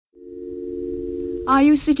Are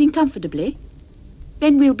you sitting comfortably?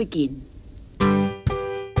 Then we'll begin.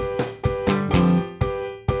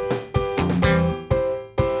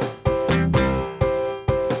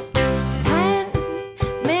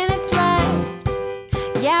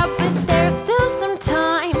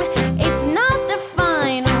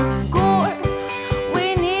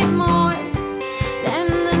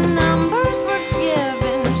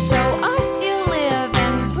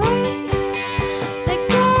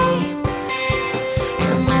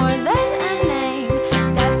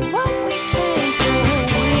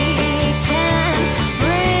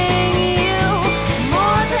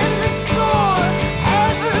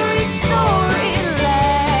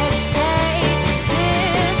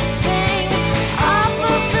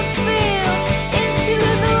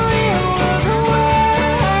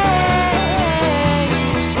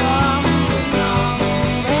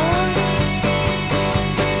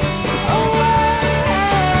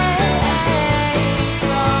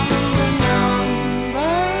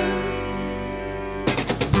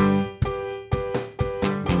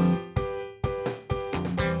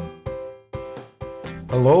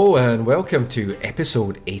 Hello and welcome to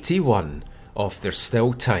episode 81 of There's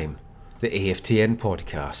Still Time, the AFTN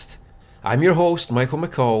podcast. I'm your host, Michael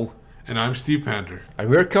McCall. And I'm Steve Pander. And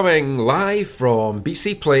we're coming live from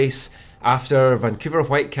BC Place after Vancouver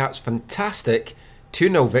Whitecaps' fantastic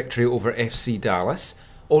 2-0 victory over FC Dallas.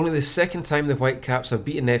 Only the second time the Whitecaps have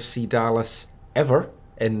beaten FC Dallas ever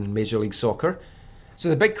in Major League Soccer. So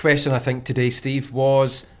the big question I think today, Steve,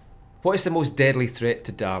 was what is the most deadly threat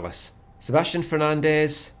to Dallas? Sebastian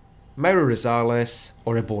Fernandez, Mauro Rosales,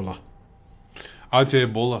 or Ebola? I'd say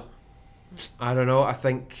Ebola. I don't know. I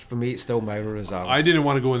think for me it's still Mauro Rosales. I didn't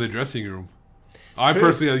want to go in the dressing room. I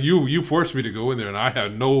personally, you forced me to go in there, and I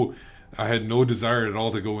had no desire at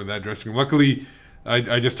all to go in that dressing room. Luckily,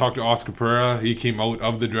 I just talked to Oscar Pereira. He came out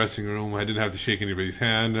of the dressing room. I didn't have to shake anybody's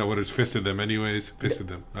hand. I would have fisted them anyways. Fisted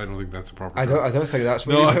them. I don't think that's a proper term. I don't think that's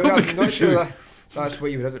what you would. I'm not sure that's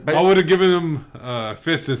what you would have done. I would have given him a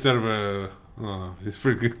fist instead of a... it's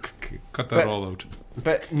pretty good. Cut that all out.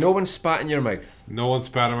 But no one spat in your mouth. No one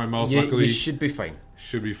spat in my mouth, luckily. You should be fine.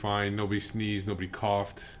 Should be fine. Nobody sneezed. Nobody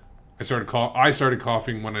coughed. I started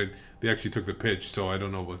coughing when they actually took the pitch, so I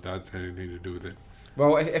don't know what that had anything to do with it.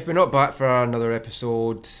 Well, if we're not back for another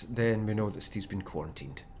episode, then we know that Steve's been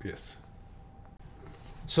quarantined. Yes.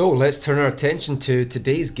 So let's turn our attention to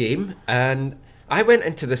today's game. And I went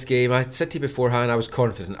into this game, I said to you beforehand, I was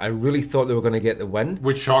confident. I really thought they were going to get the win.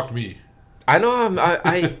 Which shocked me. I know,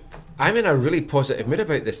 I'm in a really positive mood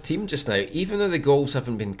about this team just now. Even though the goals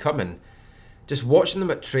haven't been coming, just watching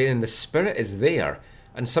them at training, the spirit is there.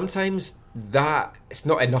 And sometimes that, it's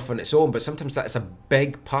not enough on its own, but sometimes that is a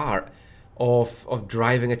big part of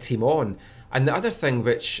driving a team on. And the other thing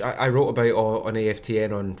which I wrote about on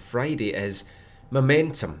AFTN on Friday is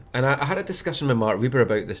momentum. And I had a discussion with Mark Weber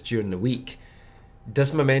about this during the week.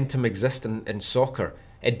 Does momentum exist in soccer?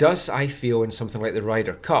 It does, I feel, in something like the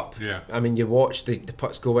Ryder Cup. Yeah. I mean, you watch the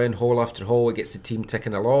putts go in hole after hole, it gets the team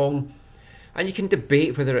ticking along. And you can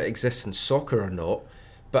debate whether it exists in soccer or not.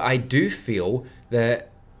 But I do feel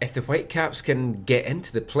that if the Whitecaps can get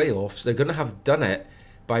into the playoffs, they're going to have done it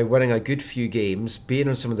by winning a good few games, being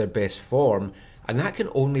on some of their best form. And that can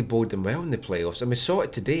only bode them well in the playoffs. And we saw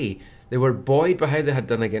it today. They were buoyed by how they had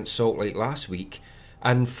done against Salt Lake last week.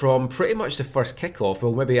 And from pretty much the first kickoff,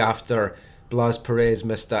 well, maybe after Blas Perez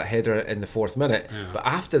missed that header in the 4th minute, but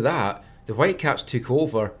after that, the Whitecaps took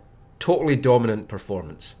over. Totally dominant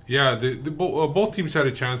performance. Yeah, both teams had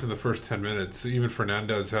a chance in the first 10 minutes. Even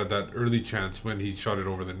Fernandez had that early chance when he shot it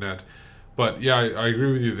over the net. But yeah, I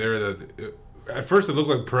agree with you there that at first it looked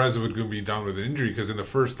like Perez was going to be down with an injury because in the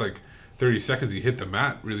first 30 seconds he hit the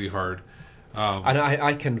mat really hard. And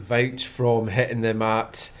I can vouch from hitting the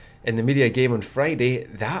mat in the media game on Friday,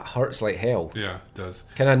 that hurts like hell. Yeah, it does.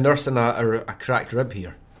 Kind of nursing a cracked rib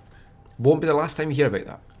here. Won't be the last time you hear about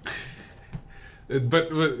that.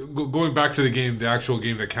 But going back to the game, the actual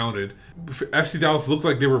game that counted, FC Dallas looked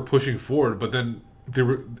like they were pushing forward, but then they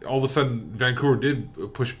were all of a sudden Vancouver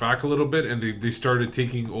did push back a little bit, and they started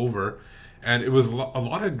taking over, and it was a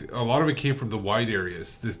lot of it came from the wide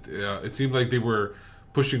areas. It seemed like they were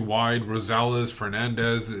pushing wide. Rosales,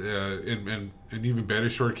 Fernandez, and even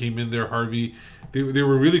Beitashour came in there. Harvey, they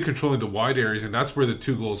were really controlling the wide areas, and that's where the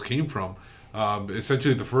 2 goals came from.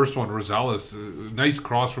 Essentially, the first one, Rosales, nice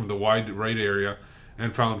cross from the wide right area,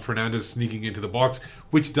 and found Fernandez sneaking into the box,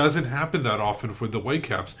 which doesn't happen that often for the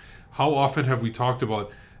Whitecaps. How often have we talked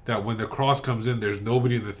about that when the cross comes in, there's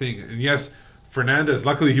nobody in the thing? And yes, Fernandez,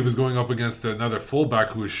 luckily he was going up against another fullback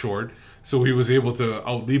who was short, so he was able to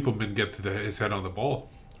outleap him and get to his head on the ball.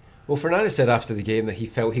 Well, Fernandes said after the game that he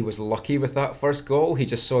felt he was lucky with that first goal. He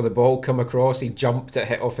just saw the ball come across, he jumped, it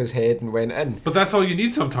hit off his head and went in. But that's all you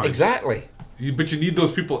need sometimes. Exactly. But you need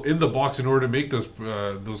those people in the box in order to make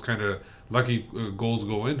those kind of lucky goals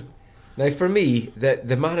go in. Now, for me,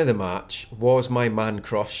 the man of the match was my man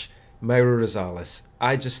crush, Mauro Rosales.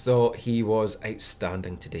 I just thought he was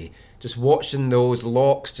outstanding today. Just watching those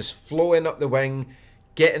locks just flowing up the wing,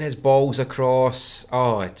 getting his balls across.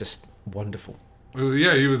 Oh, just wonderful.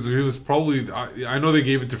 Yeah, he was probably. I know they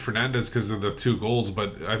gave it to Fernandes because of the 2 goals,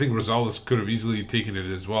 but I think Rosales could have easily taken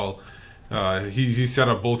it as well. He set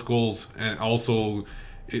up both goals, and also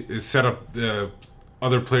it set up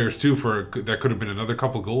other players too for that could have been another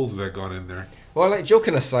couple goals that got in there. Well, like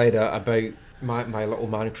joking aside about my little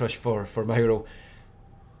man crush for Mauro,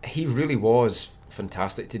 he really was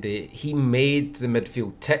fantastic today. He made the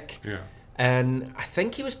midfield tick. Yeah. And I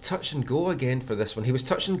think he was touch and go again for this one. He was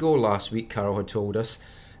touch and go last week, Carol had told us.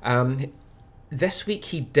 This week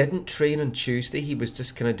he didn't train on Tuesday. He was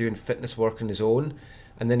just kind of doing fitness work on his own.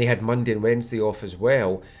 And then he had Monday and Wednesday off as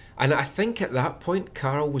well. And I think at that point,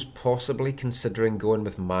 Carroll was possibly considering going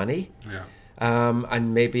with Manny. Yeah.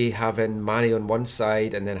 And maybe having Manny on one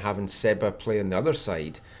side and then having Seba play on the other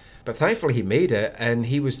side. But thankfully he made it, and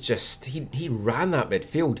he was just, he ran that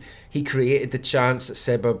midfield. He created the chance that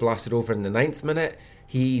Seba blasted over in the 9th minute.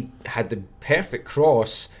 He had the perfect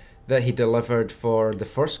cross that he delivered for the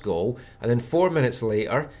first goal. And then 4 minutes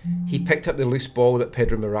later, he picked up the loose ball that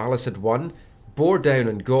Pedro Morales had won, bore down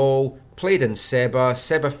on goal, played in Seba.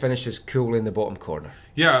 Seba finishes coolly in the bottom corner.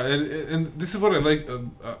 Yeah, and this is what I like.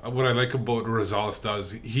 What I like about Rosales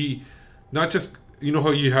does. He not just, you know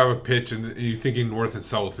how you have a pitch and you're thinking north and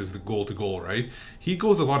south is the goal to goal, right? He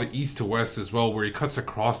goes a lot of east to west as well, where he cuts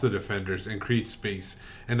across the defenders and creates space.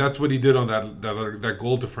 And that's what he did on that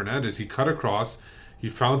goal to Fernandes. He cut across. He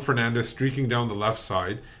found Fernandes streaking down the left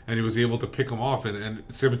side, and he was able to pick him off. And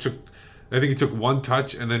Seba took. I think he took one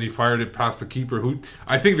touch and then he fired it past the keeper. Who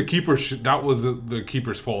I think the keeper that was the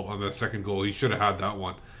keeper's fault on the second goal. He should have had that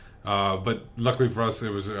one, but luckily for us, it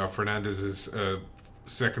was Fernandez's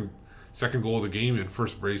second goal of the game and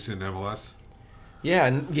first brace in MLS. Yeah,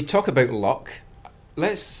 and you talk about luck.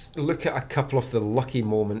 Let's look at a couple of the lucky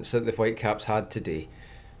moments that the Whitecaps had today.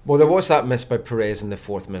 Well, there was that miss by Perez in the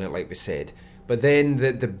 4th minute, like we said. But then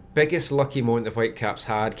the biggest lucky moment the Whitecaps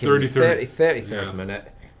had came in the 33rd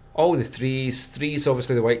minute. All the threes,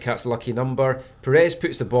 obviously the Whitecaps' lucky number. Perez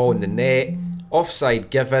puts the ball in the net. Offside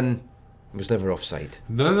given. It was never offside.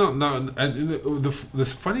 No. And the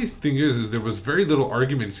funniest thing is there was very little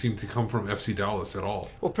argument seemed to come from FC Dallas at all.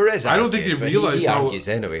 Well, Perez I don't think they realized he argues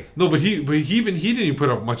anyway. No, but he didn't even put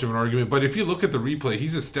up much of an argument. But if you look at the replay,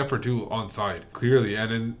 he's a step or two onside, clearly.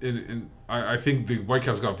 And I think the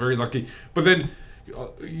Whitecaps got very lucky. But then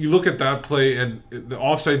you look at that play and the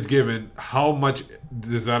offside's given. How much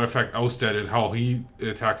does that affect Ousted and how he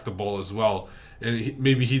attacks the ball as well? And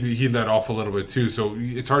maybe he let off a little bit too. So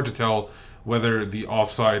it's hard to tell whether the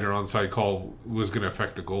offside or onside call was going to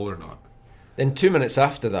affect the goal or not. Then 2 minutes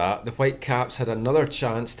after that, the Whitecaps had another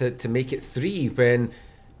chance to make it 3 when,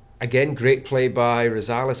 again, great play by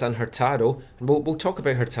Rosales and Hurtado. And we'll talk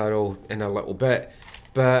about Hurtado in a little bit.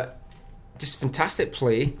 But just fantastic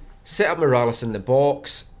play. Set up Morales in the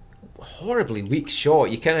box. Horribly weak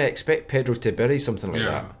shot. You kind of expect Pedro to bury something like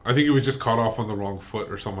that. I think he was just caught off on the wrong foot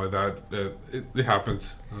or something like that. It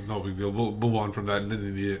happens. No big deal. We'll move on from that and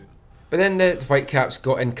then need it. But then the Whitecaps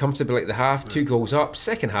got in comfortably at the half, 2 goals up.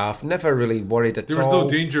 Second half, never really worried at all. There was no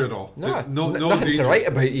danger at all. No nothing danger to write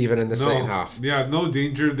about even in the second half. Yeah, no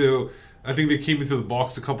danger. I think they came into the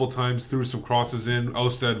box a couple times, threw some crosses in.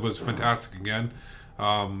 Ousted was fantastic again.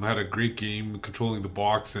 Had a great game controlling the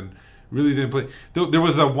box and really didn't play. There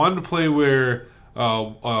was that one play where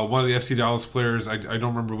one of the FC Dallas players, I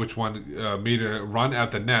don't remember which one, made a run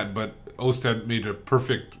at the net, but Ousted made a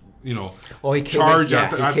perfect, charge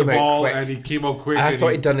at the ball, and he came out quick. I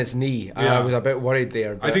thought he'd done his knee. I was a bit worried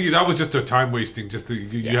there. I think that was just a time wasting. Just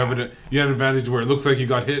you have an advantage where it looks like you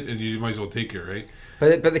got hit, and you might as well take it, right?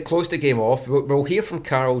 But they closed the game off. We'll hear from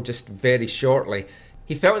Carroll just very shortly.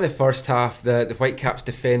 He felt in the first half that the Whitecaps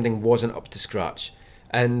defending wasn't up to scratch.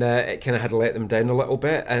 And it kind of had let them down a little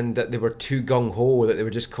bit, and that they were too gung-ho, that they were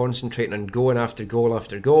just concentrating on going after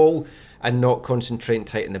goal and not concentrating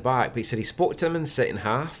tight in the back. But he said he spoke to them in the second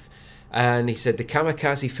half, and he said the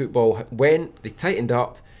kamikaze football went, they tightened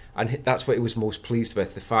up, and that's what he was most pleased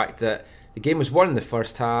with, the fact that the game was won in the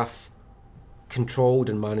first half, controlled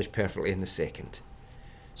and managed perfectly in the second.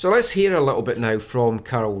 So let's hear a little bit now from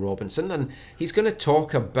Carl Robinson, and he's going to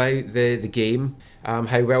talk about the game,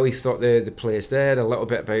 how well he thought the players did, a little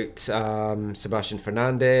bit about Sebastian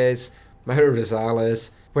Fernandes, Mauro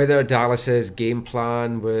Rosales, whether Dallas's game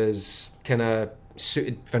plan was kind of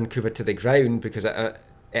suited Vancouver to the ground, because it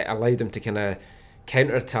allowed them to kind of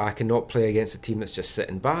counter-attack and not play against a team that's just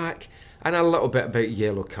sitting back, and a little bit about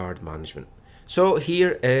yellow card management. So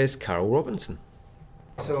here is Carl Robinson.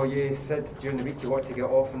 So you said during the week you wanted to get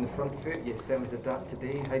off on the front foot. You certainly did that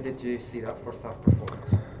today. How did you see that first half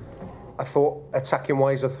performance? I thought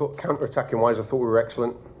counter-attacking-wise, I thought we were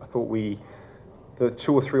excellent. I thought the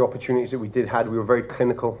 2 or 3 opportunities that we were very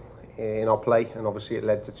clinical in our play, and obviously it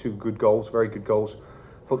led to 2 good goals, very good goals.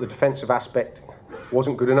 I thought the defensive aspect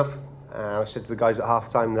wasn't good enough. I said to the guys at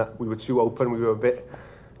half-time that we were too open, we were a bit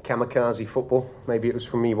kamikaze football. Maybe it was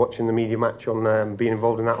from me watching the media match on being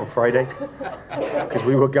involved in that on Friday, because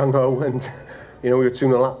we were gung-ho and we were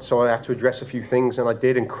 2-0 up, so I had to address a few things, and I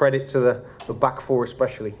did, and credit to the back four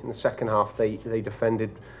especially. In the second half they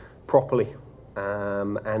defended properly,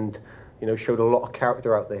 and showed a lot of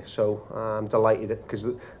character out there, so I'm delighted because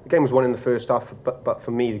the game was won in the first half, but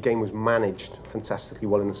for me the game was managed fantastically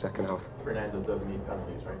well in the second half. Fernandez doesn't need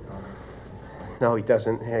penalties, right? No, he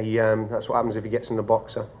doesn't. That's what happens if he gets in the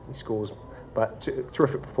box, he scores. But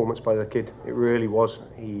terrific performance by the kid, it really was.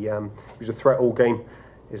 He was a threat all game.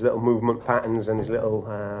 His little movement patterns and his little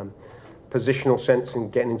positional sense in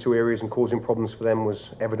getting into areas and causing problems for them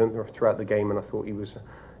was evident throughout the game, and I thought he was,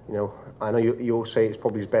 I know you all say it's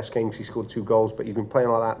probably his best game because he scored 2 goals, but he's been playing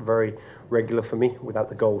like that very regular for me without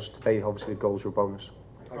the goals. Today, obviously, the goals were a bonus.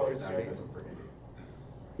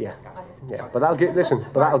 Yeah, but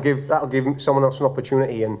that'll give someone else an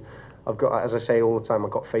opportunity, and I've got, as I say all the time,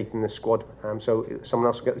 I've got faith in this squad, so someone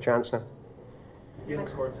else will get the chance now. He hasn't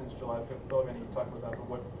scored since July 5th, though. I mean, you talked about that,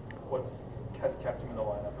 but what has kept him in the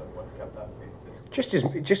lineup, and what's kept that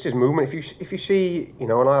faith? Just his movement. If you see,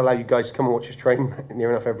 and I allow you guys to come and watch us train near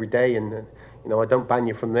enough every day, and I don't ban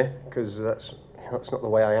you from there because that's not the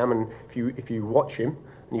way I am. And if you watch him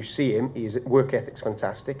and you see him, his work ethic's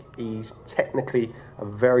fantastic. He's technically a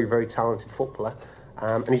very, very talented footballer,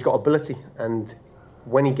 and he's got ability. And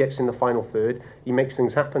when he gets in the final third, he makes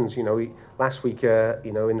things happen. Last week,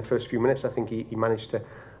 in the first few minutes, I think he managed to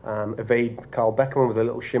evade Carl Beckerman with a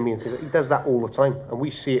little shimmy and things. He does that all the time, and we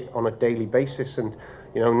see it on a daily basis. And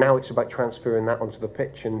now it's about transferring that onto the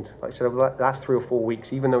pitch. And like I said, over the last 3 or 4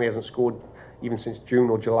 weeks, even though he hasn't scored even since June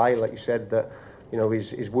or July, like you said, that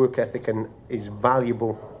his work ethic and his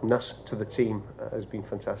valuableness to the team has been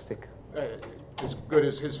fantastic. As good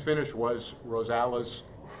as his finish was, Rosales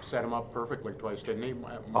set him up perfectly twice, didn't he?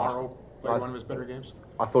 Morrow played one of his better games.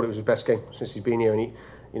 I thought it was his best game since he's been here, and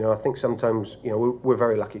I think sometimes we're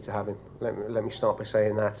very lucky to have him. Let me start by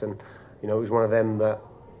saying that, and it was one of them that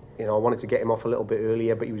I wanted to get him off a little bit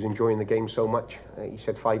earlier, but he was enjoying the game so much. He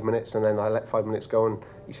said 5 minutes, and then I let 5 minutes go, and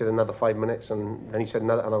he said another 5 minutes, and then he said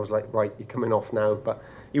another, and I was like, right, you're coming off now. But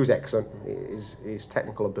he was excellent. His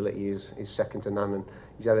technical ability is second to none, and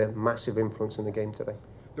he's had a massive influence in the game today.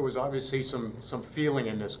 There was obviously some feeling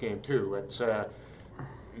in this game too. It's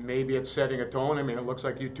maybe it's setting a tone. I mean, it looks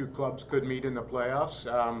like you two clubs could meet in the playoffs.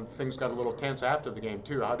 Things got a little tense after the game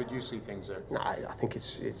too. How did you see things there? I think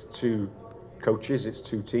it's 2 coaches, it's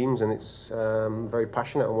 2 teams, and it's very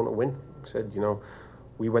passionate and want to win. I said,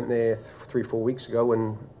 we went there 3-4 weeks ago,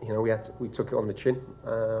 and we took it on the chin.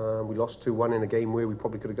 We lost 2-1 in a game where we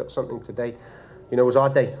probably could have got something today. It was our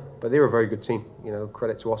day, but they're a very good team.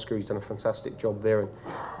 Credit to Oscar, he's done a fantastic job there. And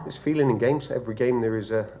there's feeling in games. Every game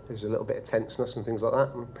there's a little bit of tenseness and things like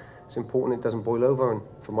that. And it's important it doesn't boil over. And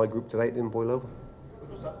for my group today, it didn't boil over. It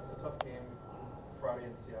was a tough game Friday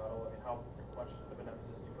in Seattle. I mean, how much of an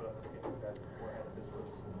emphasis did you put on this game that beforehand? This was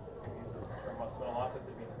a must-win a lot, but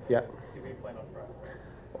see what you playing on Friday.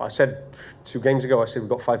 I said 2 games ago, we've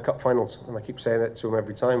got 5 cup finals, and I keep saying that to them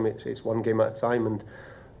every time. It's one game at a time, and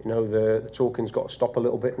the talking's got to stop a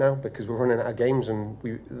little bit now because we're running out of games, and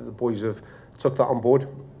the boys have took that on board,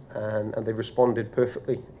 and they've responded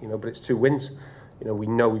perfectly. But it's 2 wins. We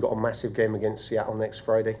know we've got a massive game against Seattle next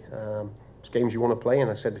Friday. It's games you want to play, and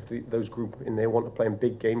I said if those group in there want to play in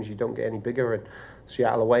big games, you don't get any bigger. And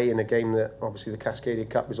Seattle away in a game that obviously the Cascadia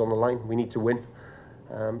Cup is on the line. We need to win.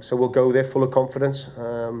 So we'll go there full of confidence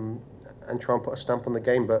and try and put a stamp on the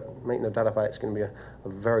game, but make no doubt about it, it's going to be a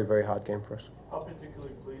very, very hard game for us. How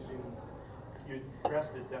particularly pleasing, you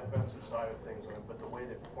addressed the defensive side of things, but the way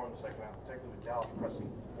they performed the second half, particularly with Dallas pressing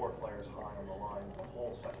 4 players high on the line the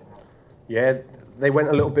whole second half. Yeah, they went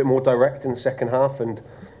a little bit more direct in the second half, and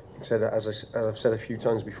as I've said a few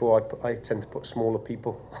times before, I tend to put smaller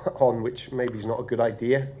people on, which maybe is not a good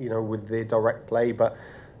idea, with their direct play, but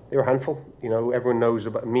they're a handful. Everyone knows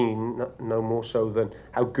about me, no more so than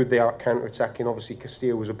how good they are at counter-attacking. Obviously,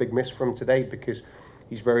 Castillo was a big miss for him today because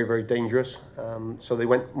he's very, very dangerous. So they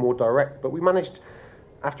went more direct. But we managed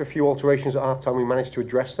after a few alterations at half-time, we managed to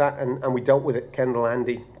address that, and we dealt with it. Kendall,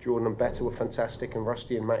 Andy, Jordan and Better were fantastic, and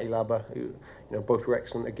Rusty and Matty Labber, who, both were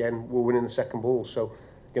excellent again, were winning the second ball. So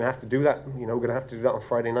we're going to have to do that. We're going to have to do that on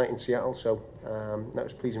Friday night in Seattle. So that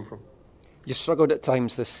was pleasing for him. You struggled at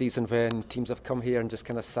times this season when teams have come here and just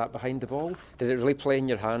kind of sat behind the ball. Did it really play in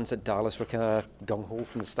your hands that Dallas were kind of gung-ho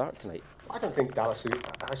from the start tonight? I don't think Dallas,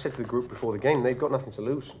 I said to the group before the game, they've got nothing to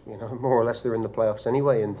lose. More or less they're in the playoffs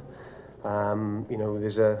anyway, and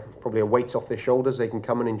there's probably a weight off their shoulders. They can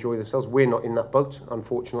come and enjoy themselves. We're not in that boat,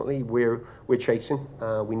 unfortunately. We're chasing.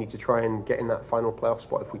 We need to try and get in that final playoff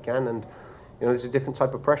spot if we can, and there's a different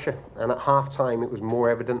type of pressure. And at half-time, it was more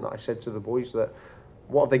evident that I said to the boys that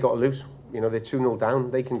what have they got to lose? They're 2-0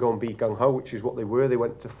 down. They can go and be gung-ho, which is what they were. They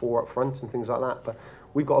went to 4 up front and things like that. But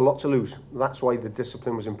we've got a lot to lose. That's why the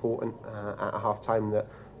discipline was important at half-time, that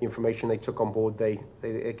the information they took on board, they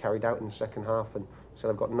carried out in the second half. And so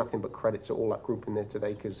I've got nothing but credit to all that group in there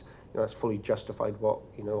today, because that's fully justified what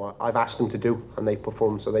I've asked them to do, and they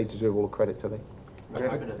performed, so they deserve all the credit today. What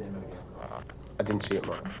happened at the end of the game? I didn't see it,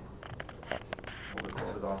 Mark.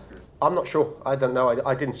 What was Oscar's? I'm not sure. I don't know.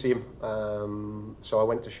 I didn't see him. So I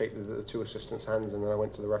went to shake the 2 assistants' hands, and then I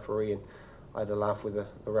went to the referee, and I had a laugh with the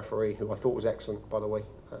referee, who I thought was excellent, by the way.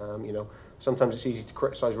 Sometimes it's easy to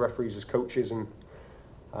criticise referees as coaches, and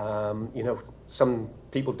some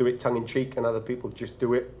people do it tongue-in-cheek, and other people just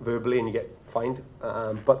do it verbally, and you get fined.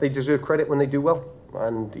 But they deserve credit when they do well,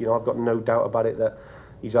 and I've got no doubt about it that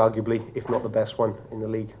he's arguably, if not the best one in the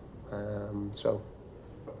league.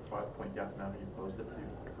 5-point gap now that you've closed it to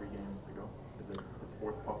 3 games to go. Is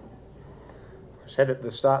 4th possible? I said at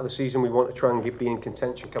the start of the season we want to try and be in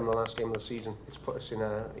contention come the last game of the season. It's put us in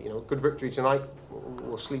a good victory tonight.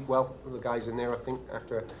 We'll sleep well with the guys in there, I think,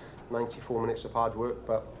 after 94 minutes of hard work.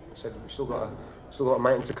 But I said we've still got a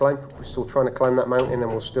mountain to climb. We're still trying to climb that mountain,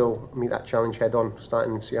 and we'll still meet that challenge head on,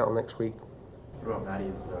 starting in Seattle next week. What about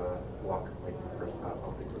Matty's walk late in the first half?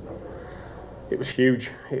 How big was that? It was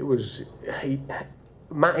huge. It was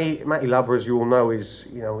Matty Labber, as you all know, is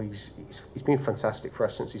he's been fantastic for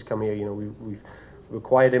us since he's come here. We've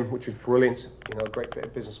acquired him, which was brilliant. A great bit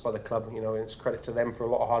of business by the club. And it's credit to them for a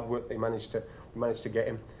lot of hard work. We managed to get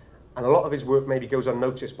him, and a lot of his work maybe goes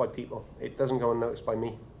unnoticed by people. It doesn't go unnoticed by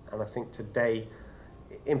me. And I think today,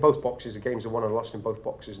 in both boxes, the games are won and lost in both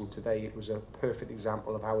boxes. And today it was a perfect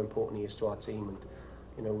example of how important he is to our team. And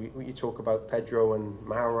you talk about Pedro and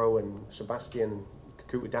Mauro and Sebastian and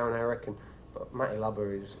Kakuta down, Eric, but Matty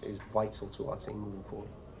Labber is vital to our team moving forward.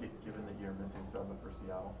 Given that you're missing Selma for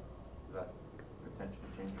Seattle, does that potentially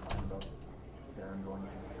change your mind about Darren going?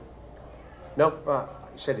 No,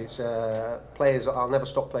 I said it's players. I'll never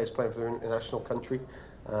stop players playing for their international country.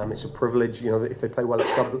 It's a privilege, if they play well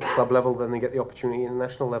at club level, then they get the opportunity at the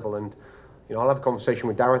national level. And I'll have a conversation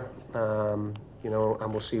with Darren,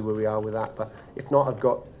 and we'll see where we are with that. But if not, I've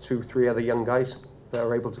got 2-3 other young guys that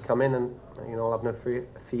are able to come in, and I'll have no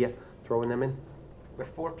fear throwing them in. With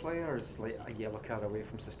 4 players like a yellow card away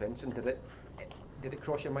from suspension, did it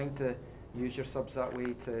cross your mind to use your subs that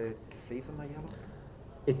way to save them a yellow?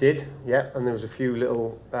 It did, yeah. And there was a few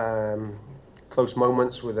little close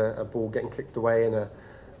moments with a ball getting kicked away and a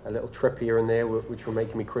little trip here and there, which were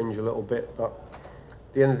making me cringe a little bit. But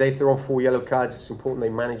at the end of the day, if they're on 4 yellow cards, it's important they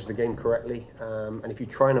manage the game correctly. And if you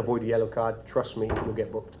try and avoid a yellow card, trust me, you'll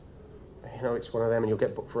get booked. It's one of them, and you'll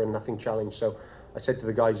get booked for a nothing challenge. So I said to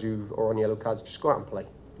the guys who are on yellow cards, just go out and play.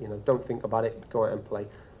 Don't think about it, go out and play.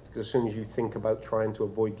 Because as soon as you think about trying to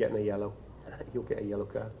avoid getting a yellow, you'll get a yellow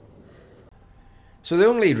card. So the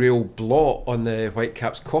only real blot on the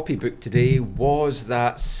Whitecaps copybook today was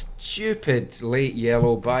that stupid late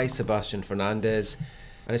yellow by Sebastian Fernandez,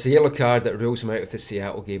 and it's a yellow card that rules him out of the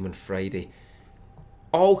Seattle game on Friday.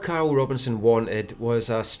 All Kyle Robinson wanted was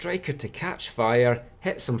a striker to catch fire,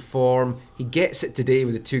 hit some form. He gets it today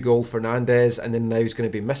with the 2-goal Fernandez, and then now he's going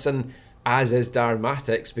to be missing, as is Darren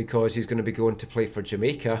Mattocks, because he's going to be going to play for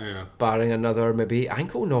Jamaica, barring another maybe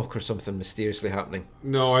ankle knock or something mysteriously happening.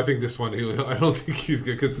 No, I think this one, I don't think he's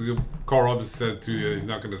good, because Carl Robinson said too that he's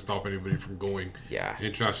not going to stop anybody from going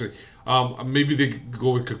internationally. Maybe they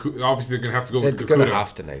go with Kakuta. Obviously, they're going to have to go with Kakuta. They're going to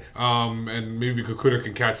have to now. And maybe Kakuta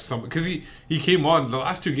can catch some, because he came on the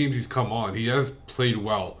last 2 games he's come on. He has played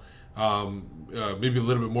well, maybe a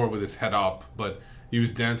little bit more with his head up, but he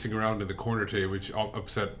was dancing around in the corner today, which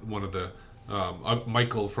upset one of the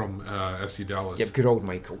Michael from FC Dallas. Yep, good old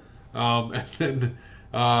Michael. And then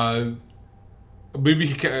maybe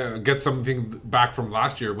he can get something back from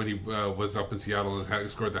last year when he was up in Seattle and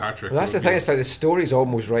scored the hat trick. Well, that's the thing. It's like the story's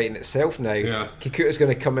almost writing itself now. Yeah. Kakuta's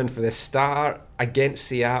going to come in for the start against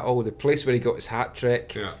Seattle, the place where he got his hat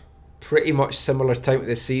trick. Yeah. pretty much similar time of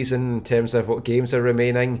the season in terms of what games are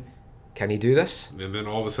remaining. Can he do this? And then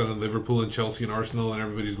all of a sudden Liverpool and Chelsea and Arsenal and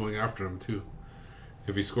everybody's going after him too,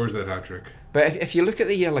 if he scores that hat-trick. But if you look at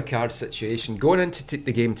the yellow card situation, going into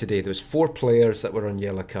the game today, there was 4 players that were on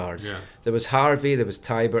yellow cards. Yeah. There was Harvey, there was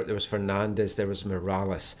Tybert, there was Fernandes, there was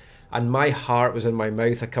Morales. And my heart was in my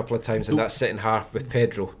mouth a couple of times in that second half with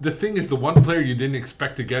Pedro. The thing is, the one player you didn't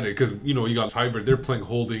expect to get it, because, you got Tybert, they're playing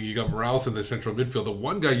holding, you got Morales in the central midfield. The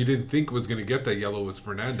one guy you didn't think was going to get that yellow was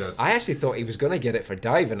Fernandes. I actually thought he was going to get it for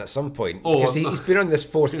diving at some point. Because he's been on this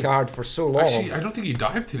 4th card for so long. Actually, I don't think he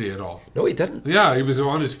dived today at all. No, he didn't. Yeah, he was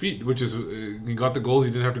on his feet, which is, he got the goals,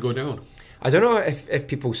 he didn't have to go down. I don't know if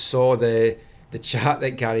people saw the chat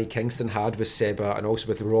that Gary Kingston had with Seba and also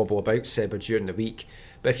with Robbo about Seba during the week.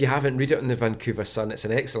 But if you haven't, read it on the Vancouver Sun. It's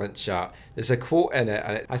an excellent chat. There's a quote in it,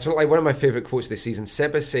 and it's like one of my favourite quotes this season.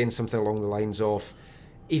 Seba's saying something along the lines of,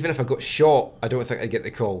 even if I got shot, I don't think I'd get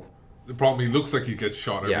the call. The problem, he looks like he gets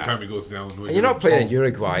shot every time he goes down. And you're not playing in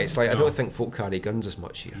Uruguay. It's like, I don't think folk carry guns as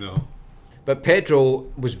much here. No. But Pedro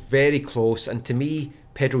was very close, and to me,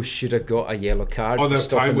 Pedro should have got a yellow card. Oh, for that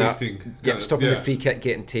stopping time wasting. Stopping the free kick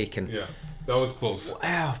getting taken. Yeah. That was close.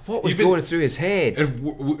 Wow, what was going through his head?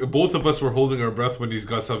 And both of us were holding our breath when he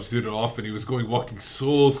got substituted off, and he was walking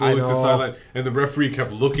so slowly to the sideline, and the referee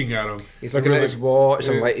kept looking at him. He's looking at his watch,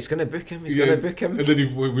 and like, he's going to book him, he's going to book him. And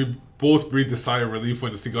then we both breathed a sigh of relief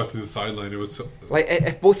when he got to the sideline. It was like,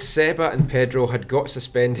 if both Seba and Pedro had got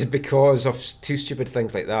suspended because of 2 stupid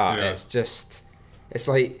things like that, it's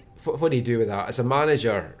like, what do you do with that? As a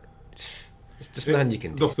manager, it's just nothing you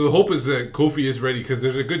can do. So the hope is that Kofi is ready, because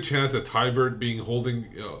there's a good chance that Tybert being the holding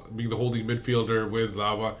midfielder with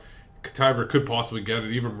Lava, Tybert could possibly get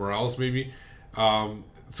it, even Morales maybe. So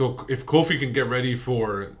if Kofi can get ready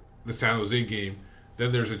for the San Jose game,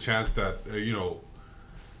 then there's a chance that the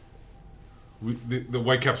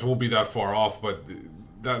Whitecaps won't be that far off. But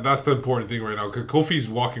that's the important thing right now, because Kofi's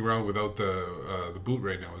walking around without the boot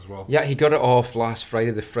right now as well. Yeah, he got it off last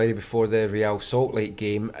Friday, the Friday before the Real Salt Lake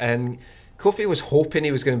game, and Kofi was hoping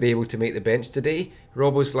he was going to be able to make the bench today.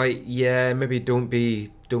 Rob was like, yeah, maybe don't be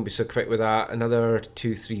so quick with that. Another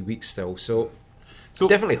 2-3 weeks still. So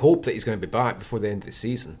definitely hope that he's going to be back before the end of the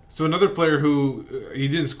season. So another player who he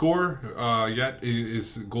didn't score yet,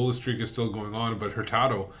 his goal streak is still going on, but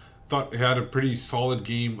Hurtado thought he had a pretty solid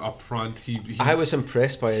game up front. I was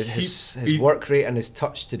impressed by his work rate and his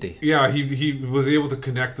touch today. Yeah, he was able to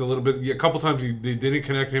connect a little bit. A couple times they didn't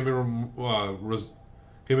connect. Him and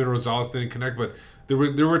Rosales didn't connect, but there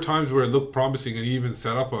were times where it looked promising, and he even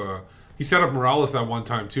set up Morales that one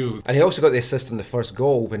time too. And he also got the assist on the first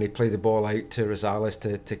goal when he played the ball out to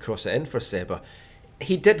Rosales to cross it in for Seba.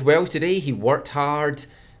 He did well today. He worked hard,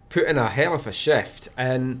 put in a hell of a shift,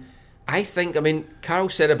 and I think, Carl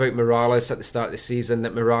said about Morales at the start of the season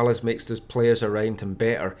that Morales makes those players around him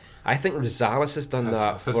better. I think Rosales has done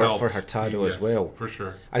that for Hurtado as well. For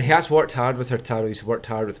sure. And he has worked hard with Hurtado, he's worked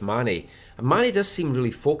hard with Manny. And Manny does seem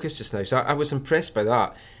really focused just now, so I was impressed by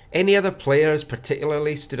that. Any other players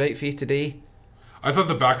particularly stood out for you today? I thought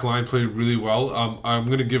the back line played really well. I'm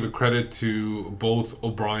going to give a credit to both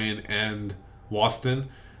O'Brien and Waston.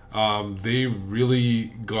 They really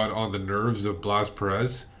got on the nerves of Blas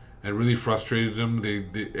Perez and really frustrated him. They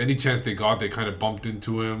any chance they got, they kind of bumped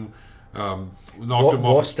into him, knocked him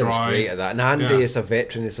off his stride. Boston's great at that. And Andy is a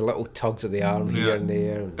veteran. There's a little tugs of the arm here and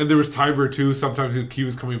there. And there was Tybert too. Sometimes he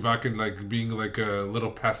was coming back and being like a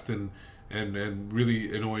little pest and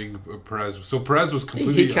really annoying Perez. So Perez was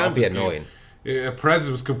completely he can be annoying.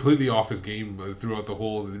 Perez was completely off his game throughout the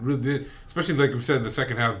whole. It really did, especially like we said in the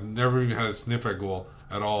second half. Never even had a sniff at goal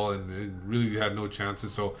at all, and really had no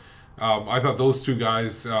chances. So I thought those two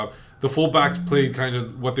guys, the fullbacks played kind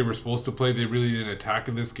of what they were supposed to play. They really didn't attack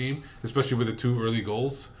in this game, especially with the 2 early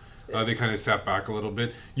goals. They kind of sat back a little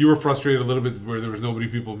bit. You were frustrated a little bit where there was nobody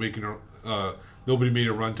made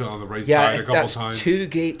a run on the right side a couple times.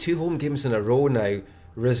 Two home games in a row now.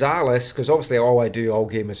 Rosales, because obviously all I do all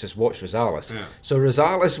game is just watch Rosales. Yeah. So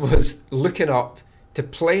Rosales was looking up to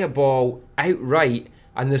play a ball outright,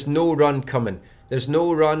 and there's no run coming. There's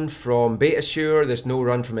no run from Beitashour. There's no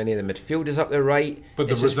run from any of the midfielders up the right. But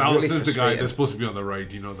the Rosales really is the guy that's supposed to be on the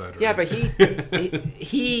right. You know that, right? Yeah, but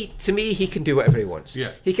he to me, he can do whatever he wants.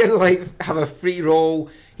 Yeah. He can have a free roll.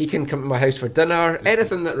 He can come to my house for dinner.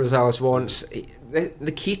 Anything that Rosales wants.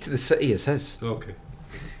 The key to the city is his. Okay.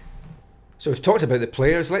 So we've talked about the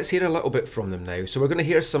players. Let's hear a little bit from them now. So we're going to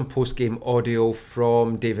hear some post-game audio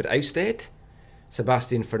from David Ousted,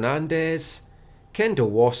 Sebastian Fernandes, Kendall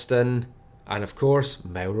Waston, and of course,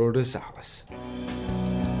 Mauro Rosales.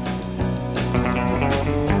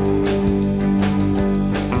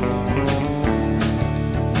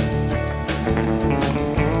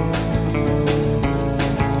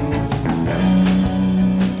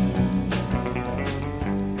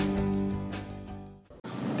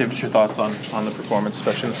 Dave, just your thoughts on the performance,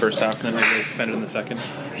 especially in the first half, and then how you guys defended in the second?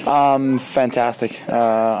 Fantastic.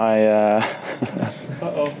 Uh-oh.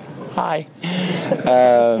 Hi.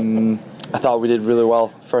 I thought we did really well.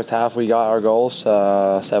 First half, we got our goals.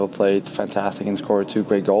 Seba played fantastic and scored 2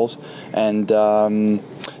 great goals. And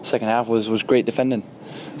second half was great defending.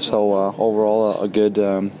 So overall, a good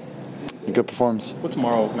performance. What's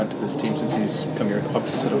Morrow meant to this team since he's come here?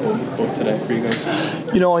 Obviously, set up both today for you guys.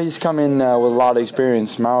 You know, he's come in with a lot of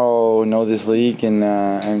experience. Morrow knows this league, and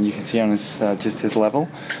you can see on his just his level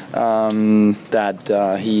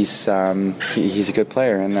that he's a good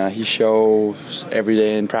player, and he shows every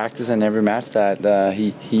day in practice and every match that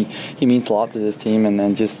he means a lot to this team, and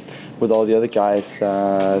then just with all the other guys,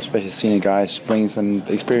 especially senior guys, bringing some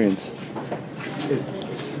experience.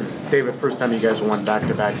 David, first time you guys won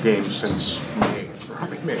back-to-back games since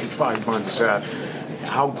maybe 5 months.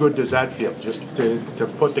 How good does that feel, just to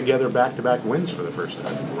put together back-to-back wins for the first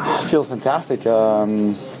time? It feels fantastic.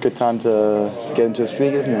 Good time to get into a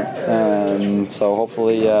streak, isn't it? So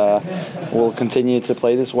hopefully we'll continue to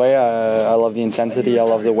play this way. I love the intensity. I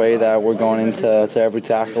love the way that we're going into every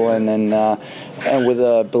tackle, and with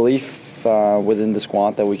a belief within the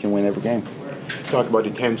squad that we can win every game. Talk about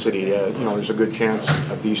intensity. There's a good chance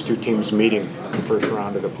of these two teams meeting in the first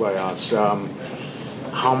round of the playoffs.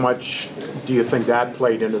 How much do you think that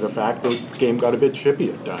played into the fact the game got a bit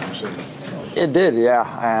chippy at times? It did, yeah.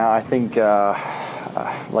 I think,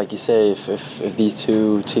 like you say, if these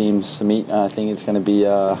two teams meet, I think it's going to be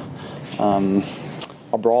a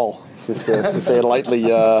brawl. Just to say it lightly,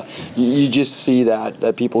 you just see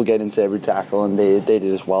that people get into every tackle, and they did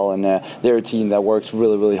as well. And they're a team that works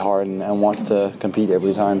really, really hard and wants to compete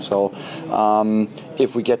every time. So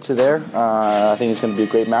if we get to there, I think it's going to be a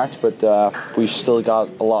great match. But we've still got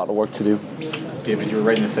a lot of work to do. David, you were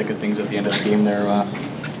right in the thick of things at the end of the game there.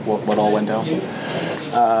 What all went down?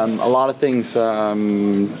 A lot of things.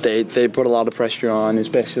 They put a lot of pressure on,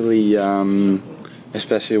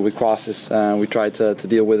 especially with crosses. We tried to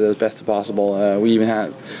deal with it as best as possible. We even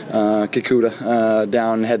had Kikuta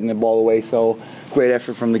down heading the ball away, so great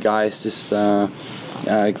effort from the guys, just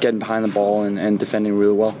getting behind the ball and defending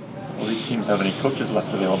really well. Will these teams have any coaches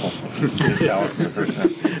left available? Dallas in the first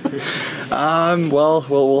round? Well,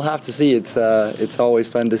 we'll have to see. It's always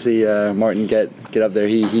fun to see Martin get up there.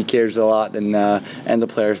 He cares a lot, and the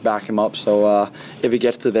players back him up. So if it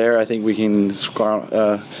gets to there, I think we can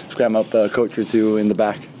scram up a coach or two in the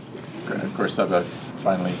back. Of course, Seba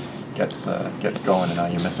finally gets going, and now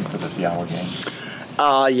you miss him for the Seattle game.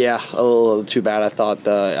 Yeah, a little too bad. I thought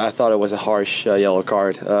it was a harsh yellow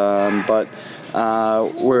card, but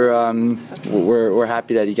we're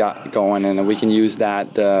happy that he got going, and we can use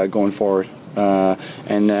that going forward.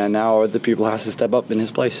 And now the people have to step up in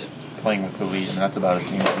his place. Playing with the lead, and that's about as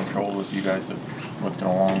near control as you guys have looked in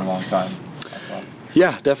a long time.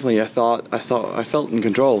 Yeah, definitely. I felt in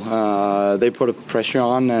control. They put a pressure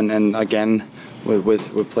on, and again,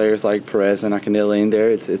 with players like Perez and Akinele in there,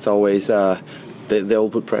 it's always. They'll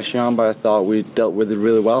put pressure on, but I thought we dealt with it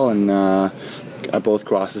really well, and both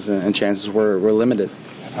crosses and chances were limited.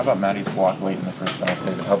 How about Maddie's block late in the first half,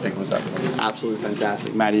 David? How big was that? Absolutely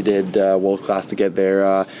fantastic. Maddie did world class to get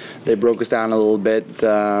there. They broke us down a little bit,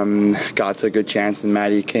 got to a good chance, and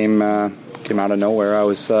Maddie came out of nowhere. I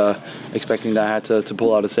was expecting that I had to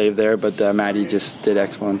pull out a save there, but Maddie just did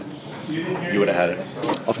excellent. You would have had it.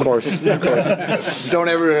 Of course. Don't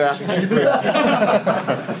ever ask me.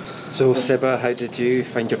 So, Seba, how did you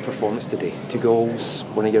find your performance today? 2 goals,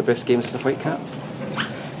 one of your best games as a Whitecap?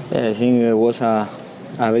 Yeah, I think it was a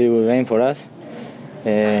very good game for us.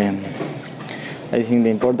 I think the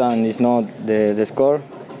important is not the score.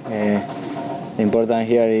 The important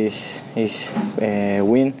here is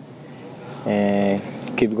win.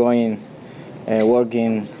 Keep going,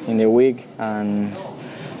 working in the week, and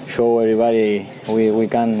show everybody we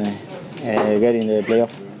can get in the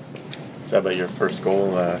playoff. Seba, your first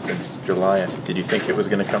goal since July. Did you think it was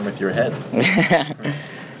going to come with your head?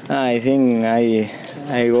 I think I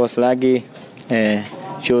was lucky. I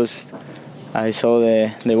saw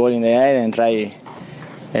the ball in the air and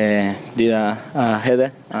did a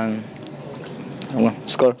header and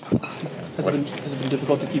score. Has it been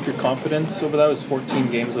difficult to keep your confidence over that? It was 14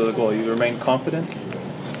 games with a goal. You remain confident?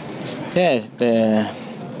 Yeah,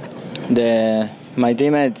 my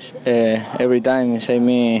teammates every time say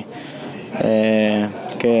me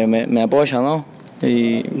que me apoyan, ¿no?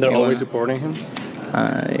 They're always supporting him?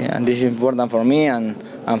 And this is important for me and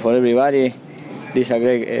for everybody. This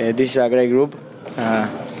is a great group,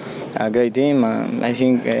 a great team. I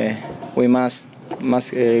think we must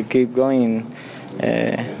keep going,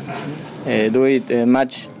 do it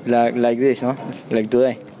much like this, no? Like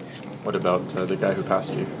today. What about the guy who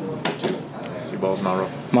passed you? Two balls, Mauro.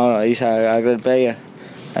 Mauro is a great player.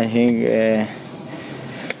 I think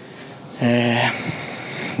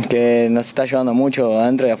que nos está ayudando mucho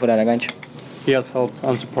adentro y afuera de la cancha. He has helped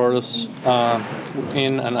and supported us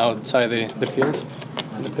in and outside the field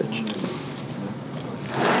and the pitch.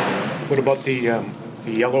 What about the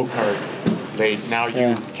yellow card? Now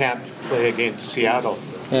you can't play against Seattle.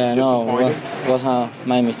 Yeah, no, it was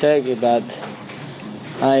my mistake, but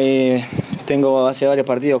tengo hace varios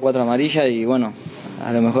partidos 4 amarillas y bueno,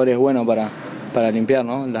 a lo mejor es bueno para limpiar,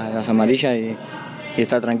 ¿no? Las amarillas y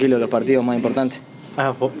estar tranquilo en los partidos más importantes. I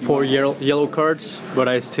have 4 yellow cards, but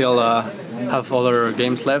I still have other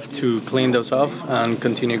games left to clean those off and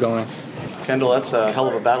continue going. Kendall, that's a hell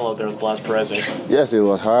of a battle out there with Blas Perez. Yes, it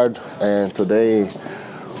was hard, and today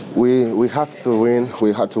we have to win.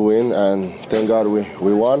 We had to win, and thank God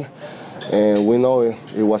we won. And we know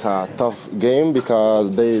it was a tough game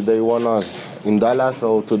because they won us in Dallas.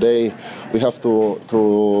 So today we have to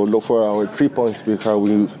look for our 3 points because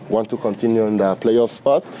we want to continue in the playoff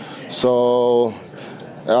spot. So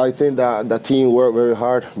I think that the team worked very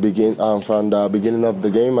hard from the beginning of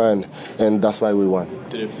the game, and that's why we won.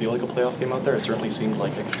 Did it feel like a playoff game out there? It certainly seemed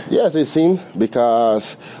like it. Yes, it seemed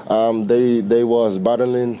because they was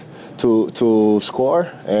battling to score,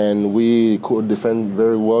 and we could defend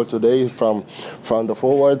very well today from the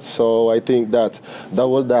forwards. So I think that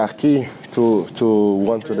was the key to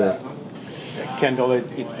win today. Kendall,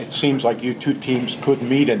 it seems like you two teams could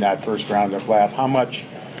meet in that first round of playoff. How much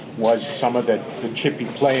was some of the chippy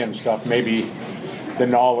play and stuff, maybe the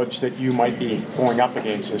knowledge that you might be going up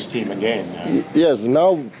against this team again? Yes,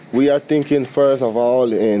 now we are thinking first of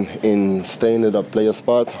all in staying in the playoff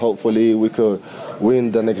spot. Hopefully we could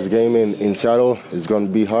win the next game in Seattle. It's going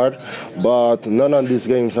to be hard, but none of these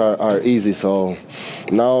games are easy. So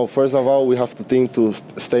now, first of all, we have to think to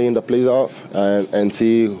stay in the playoff and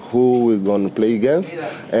see who we're going to play against.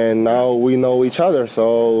 And now we know each other.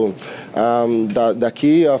 So the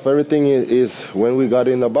key of everything is when we got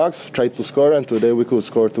in the box, try to score, and today we could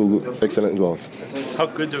score 2 excellent goals. How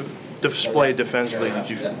good display defensively did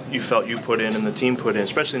you felt you put in and the team put in,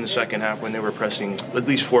 especially in the second half when they were pressing at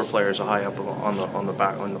least 4 players high up on the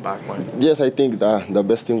back line? Yes, I think the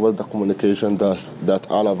best thing was the communication that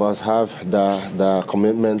all of us have, the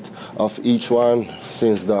commitment of each one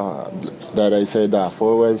since the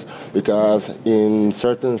forwards, because in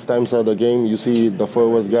certain times of the game you see the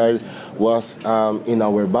forwards guy was in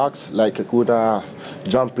our box, like could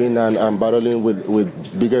jump in and battling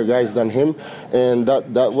with bigger guys than him, and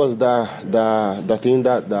that was the thing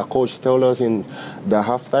that the coach told us in the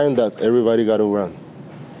halftime, that everybody got to run.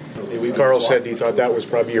 Carl said he thought that was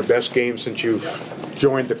probably your best game since you've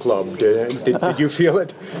joined the club. Did you feel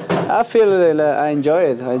it? I feel it. I enjoy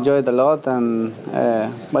it. I enjoy it a lot,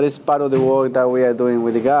 but it's part of the work that we are doing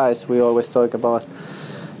with the guys. We always talk about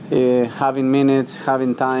having minutes,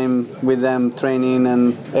 having time with them, training,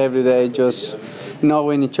 and every day just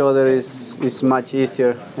knowing each other is much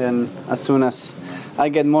easier. And as soon as I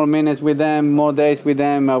get more minutes with them, more days with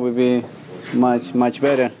them, I will be much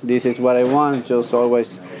better. This is what I want. Just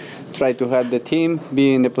always try to help the team,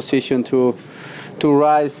 be in the position to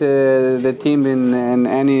rise the team in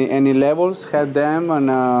any levels, help them,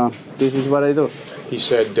 and this is what I do. He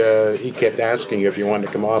said he kept asking you if you wanted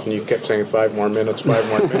to come off, and you kept saying 5 more minutes, 5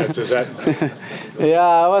 more minutes. Is that? Yeah,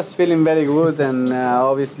 I was feeling very good, and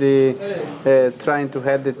obviously trying to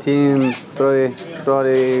help the team.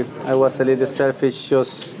 Probably I was a little selfish,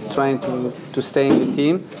 just trying to stay in the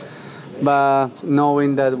team. But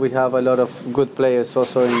knowing that we have a lot of good players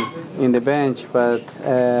also in the bench, but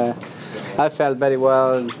I felt very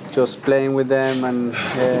well just playing with them and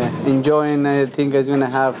enjoying. I think I'm gonna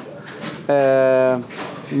have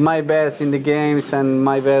my best in the games and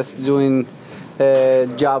my best doing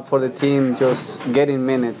job for the team, just getting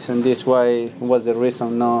minutes, and this was the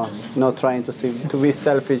reason. Not trying to be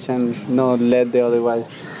selfish and not let the other guys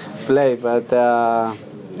play, but.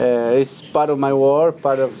 It's part of my work,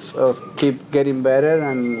 part of keep getting better,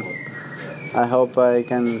 and I hope I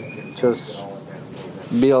can just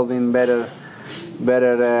build in better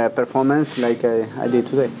performance like I did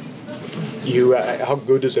today. How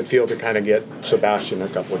good does it feel to kind of get Sebastian a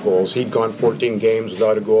couple of goals? He'd gone 14 games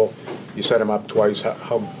without a goal. You set him up twice.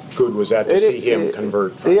 How good was that to see him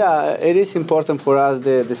convert? Yeah, it is important for us,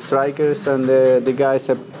 the strikers and the guys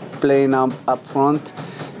that playing up front,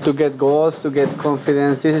 to get goals, to get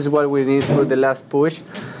confidence. This is what we need for the last push.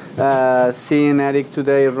 Seeing Eric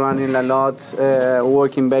today running a lot,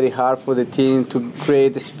 working very hard for the team to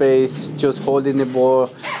create the space, just holding the ball,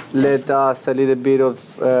 let us a little bit of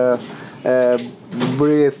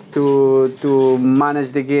breathe to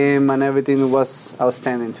manage the game, and everything was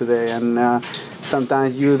outstanding today. And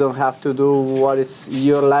sometimes you don't have to do what is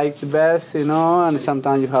you like the best, and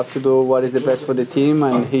sometimes you have to do what is the best for the team.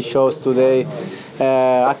 And he shows today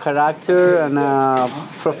a character and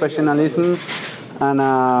professionalism,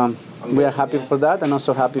 and we are happy for that, and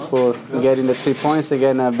also happy for getting the 3 points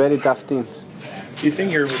again. A very tough team. Do you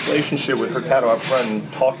think your relationship with Hurtado up front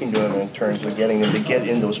and talking to him in terms of getting him to get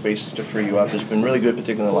in those spaces to free you up has been really good,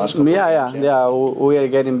 particularly in the last couple of games? Yeah. We are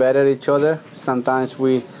getting better at each other. Sometimes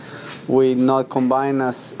we not combine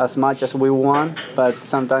as much as we want, but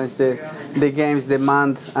sometimes the games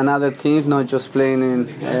demand another team, not just playing in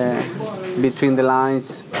between the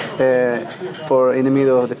lines for in the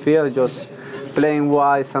middle of the field. Just playing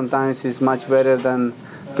wide sometimes is much better than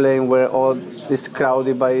playing where all is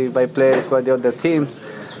crowded by players by the other team.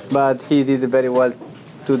 But he did very well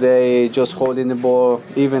today, just holding the ball,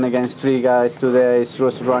 even against 3 guys today. He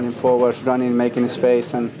was running forwards, making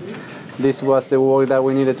space, and this was the work that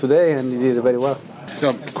we needed today, and he did it very well.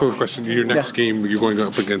 Yeah, quick question. Your next game, you're going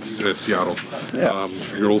up against Seattle,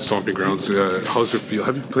 your old stomping grounds. How's it feel?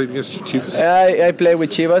 Have you played against Chivas? I played with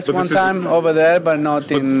Chivas one time over there, but not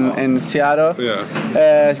in Seattle.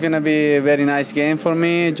 Yeah. It's going to be a very nice game for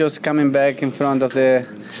me, just coming back in front of the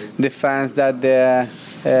fans that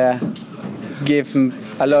give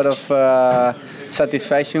a lot of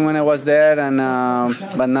satisfaction when I was there, and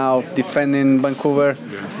but now defending Vancouver,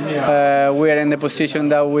 we are in the position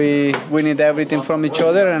that we need everything from each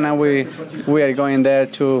other, and now we are going there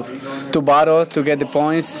to battle to get the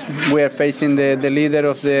points. We are facing the leader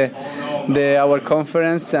of our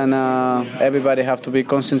conference, and everybody have to be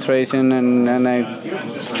concentration and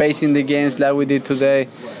facing the games like we did today,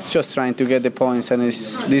 just trying to get the points, and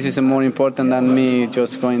this is more important than me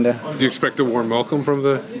just going there. Do you expect a warm welcome from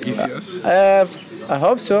the ECS? I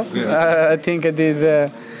hope so. Yeah. I think I did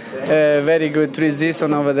a very good 3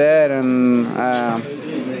 seasons over there, and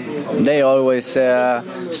they always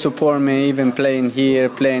support me, even playing here,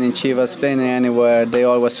 playing in Chivas, playing anywhere. They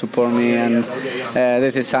always support me, and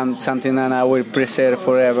this is something that I will preserve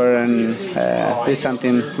forever, and it's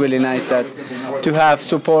something really nice that to have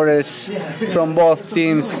supporters from both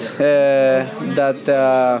teams that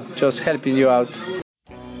just helping you out.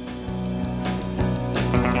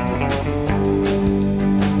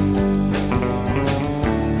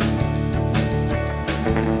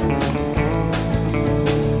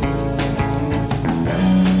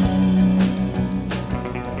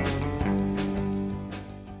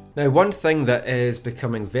 Now, one thing that is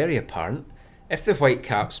becoming very apparent, if the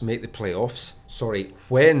Whitecaps make the playoffs,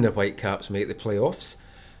 when the Whitecaps make the playoffs,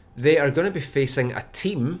 they are going to be facing a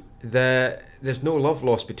team that there's no love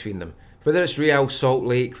lost between them. Whether it's Real Salt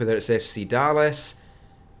Lake, whether it's FC Dallas,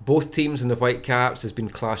 both teams in the Whitecaps, there's been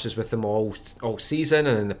clashes with them all season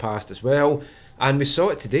and in the past as well. And we saw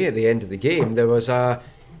it today at the end of the game. There was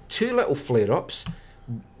 2 little flare-ups.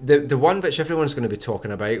 The one which everyone's going to be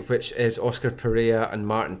talking about, which is Oscar Pereira and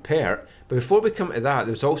Martin Pert. But before we come to that,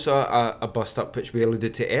 there was also a bust-up which we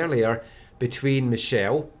alluded to earlier between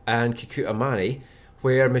Michel and Kekuta Manneh,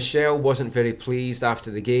 where Michel wasn't very pleased after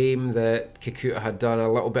the game that Kekuta had done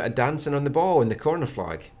a little bit of dancing on the ball in the corner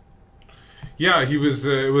flag. Yeah, he was.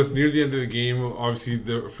 It was near the end of the game. Obviously,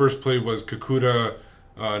 the first play was Kekuta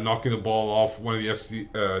knocking the ball off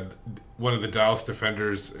one of the Dallas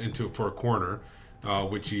defenders for a corner.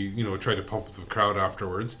 Which he, tried to pump the crowd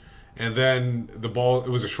afterwards. And then the ball, it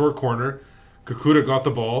was a short corner. Kekuta got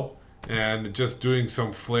the ball and just doing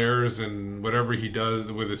some flares and whatever he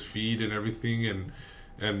does with his feet and everything.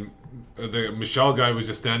 And the Michel guy was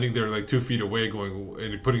just standing there like 2 feet away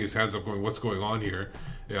and putting his hands up going, what's going on here?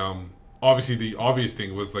 Obviously, the obvious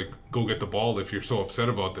thing was like, go get the ball if you're so upset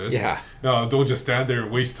about this. Yeah. Don't just stand there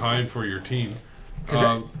and waste time for your team.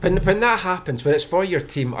 When that happens, when it's for your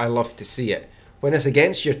team, I love to see it. When it's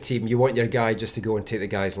against your team, you want your guy just to go and take the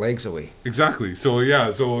guy's legs away. Exactly. So yeah.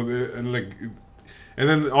 And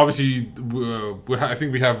then obviously, I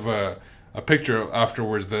think we have a picture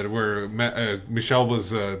afterwards that where Michel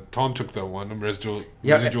was. Tom took that one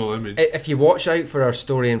residual image. If you watch out for our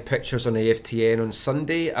story and pictures on AFTN on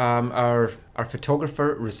Sunday, our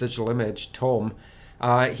photographer, Residual Image, Tom,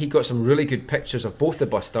 he got some really good pictures of both the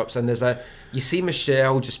bust ups, and you see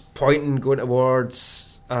Michel just pointing, going towards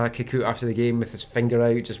Kekuta after the game with his finger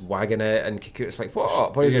out, just wagging it, and Kekuta's like,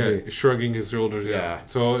 what are you going to do? Shrugging his shoulders, yeah.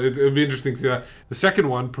 So it'll be interesting to see that. The second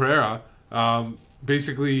one, Pereira,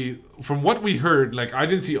 basically, from what we heard, like, I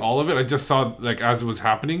didn't see all of it, I just saw, like, as it was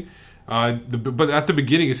happening, but at the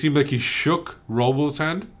beginning, it seemed like he shook Robo's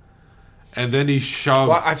hand, and then he shoved.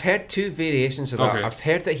 Well, I've heard two variations of that. Okay. I've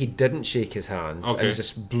heard that he didn't shake his hand and Okay. he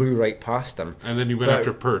just blew right past him. And then he went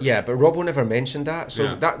after Pert. Yeah, but Robbo never mentioned that. So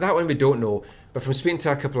Yeah. that one we don't know. But from speaking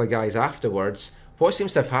to a couple of guys afterwards, what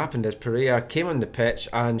seems to have happened is Pereira came on the pitch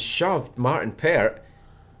and shoved Martin Pert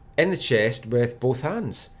in the chest with both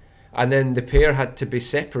hands. And then the pair had to be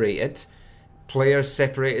separated. Players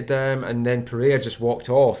separated them, and then Pereira just walked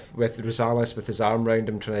off with Rosales with his arm round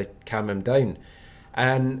him trying to calm him down.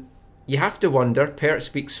 And you have to wonder, Pert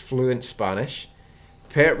speaks fluent Spanish.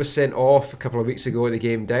 Pert was sent off a couple of weeks ago at the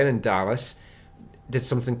game down in Dallas. Did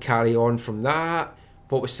something carry on from that?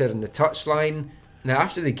 What was said on the touchline? Now,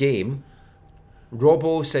 after the game,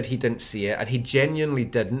 Robbo said he didn't see it, and he genuinely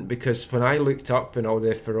didn't, because when I looked up and all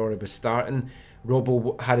the furore was starting,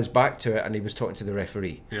 Robbo had his back to it and he was talking to the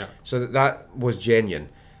referee. Yeah. So that was genuine.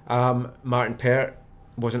 Martin Pert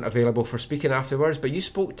wasn't available for speaking afterwards, but you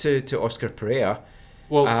spoke to Oscar Pereira.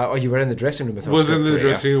 Well, or you were in the dressing room with Oscar was in the Pereira.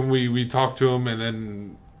 dressing room. We talked to him, and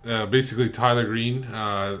then basically Tyler Green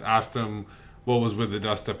asked him what was with the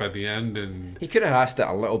dust up at the end, and He could have asked it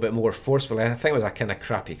a little bit more forcefully. I think it was a kind of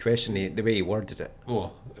crappy question, the way he worded it.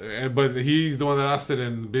 well, but he's the one that asked it,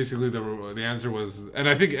 and basically the answer was, and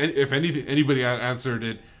I think if anybody answered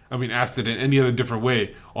it, I mean asked it in any other different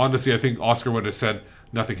way, honestly, I think Oscar would have said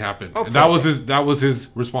nothing happened. Oh, And that was his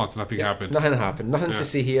response. Nothing happened. Nothing happened. Nothing Yeah. to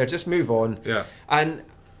see here. Just move on. Yeah. And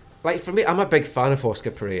like for me, I'm a big fan of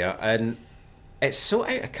Oscar Pereira, and it's so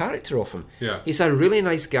out of character of him. Yeah. He's a really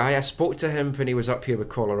nice guy. I spoke to him when he was up here with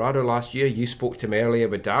Colorado last year. You spoke to him earlier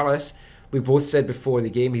with Dallas. We both said before the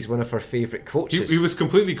game he's one of our favourite coaches. He was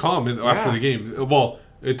completely calm after Yeah. the game. Well,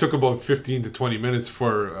 it took about 15 to 20 minutes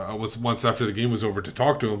for once after the game was over to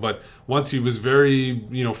talk to him. But once he was very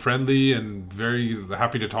friendly and very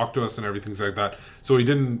happy to talk to us and everything like that. So he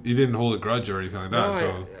didn't hold a grudge or anything like that. No,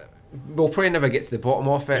 So we'll probably never get to the bottom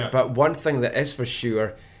of it. Yeah. But one thing that is for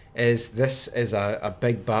sure is this is a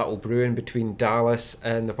big battle brewing between Dallas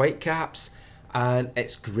and the Whitecaps, and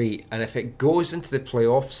it's great. And if it goes into the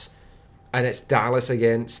playoffs and it's Dallas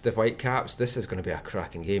against the Whitecaps, this is going to be a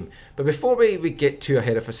cracking game. But before we get too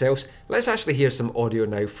ahead of ourselves, let's actually hear some audio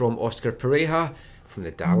now from Oscar Pereira from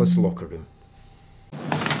the Dallas locker room.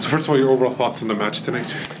 So first of all, your overall thoughts on the match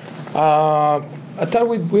tonight? I thought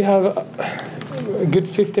we have a good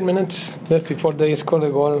 15 minutes left before they scored a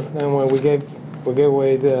goal, and when we gave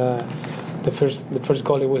away the first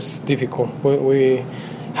goal, it was difficult. We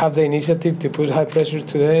have the initiative to put high pressure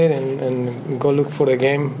today and go look for the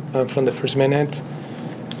game from the first minute.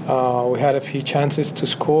 We had a few chances to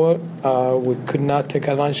score. We could not take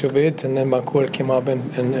advantage of it, and then Vancouver came up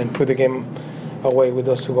and put the game away with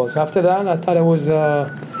those two goals. After that, I thought it was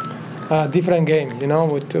a different game. We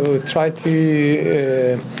try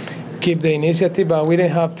to keep the initiative, but we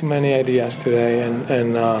didn't have too many ideas today,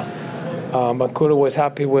 and Vancouver was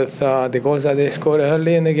happy with the goals that they scored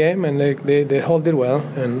early in the game, and they held it well,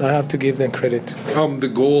 and I have to give them credit. The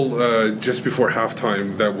goal just before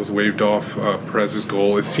halftime that was waved off, Perez's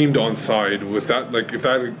goal, it seemed onside. Was that, like, if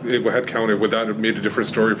that had counted, would that have made a different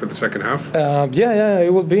story for the second half? Yeah,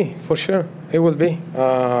 it will be, for sure. It will be.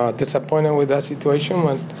 Disappointed with that situation,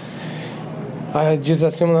 but I just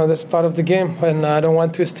assume that that's part of the game, and I don't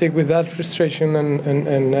want to stick with that frustration,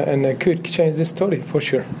 and I could change the story, for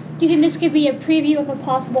sure. Do you think this could be a preview of a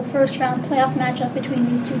possible first-round playoff matchup between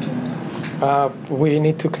these two teams? We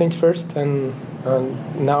need to clinch first, and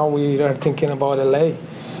now we are thinking about LA.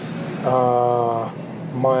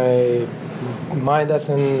 My mind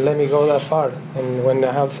doesn't let me go that far, and when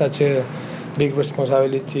I have such a big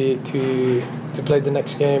responsibility to play the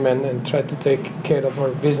next game and try to take care of our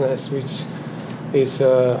business, which is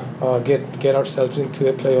get ourselves into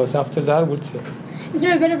the playoffs. After that, we'll see. Is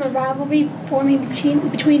there a bit of a rivalry forming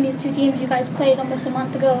between these two teams? You guys played almost a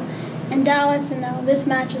month ago in Dallas, and now this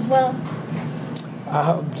match as well.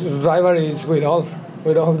 Rivalries with all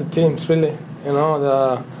the teams, really.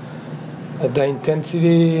 The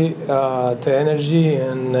intensity, the energy,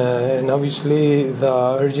 and obviously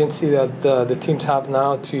the urgency that the teams have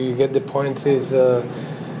now to get the points is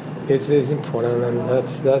important, and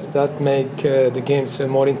that make the games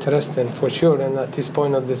more interesting for sure. And at this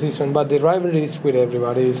point of the season, but the rivalry is with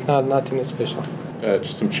everybody. It's nothing special.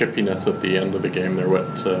 Just some chippiness at the end of the game there.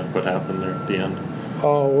 What happened there at the end?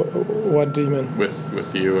 Oh, what do you mean?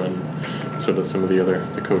 With you and sort of some of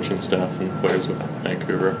the coaching staff and players with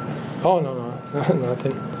Vancouver. Oh no,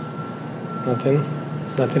 nothing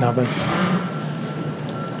happened.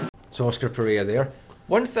 So Oscar Pereira there.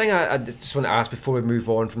 One thing I just want to ask before we move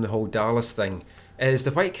on from the whole Dallas thing is the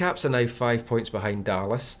Whitecaps are now 5 points behind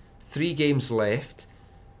Dallas. 3 games left.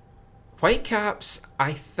 Whitecaps,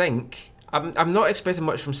 I think, I'm not expecting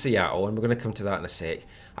much from Seattle, and we're going to come to that in a sec.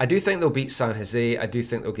 I do think they'll beat San Jose. I do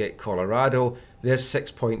think they'll get Colorado. There's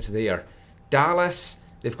 6 points there. Dallas,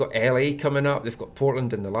 they've got LA coming up. They've got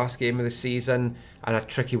Portland in the last game of the season, and a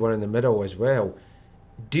tricky one in the middle as well.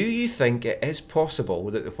 Do you think it is possible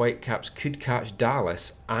that the Whitecaps could catch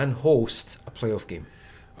Dallas and host a playoff game?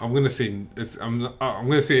 I'm gonna say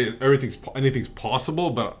anything's possible,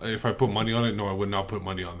 but if I put money on it, no, I would not put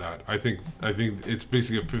money on that. I think it's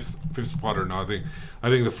basically a fifth spot or nothing. I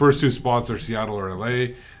think the first 2 spots are Seattle or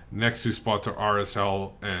LA. Next 2 spots are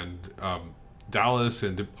RSL and Dallas,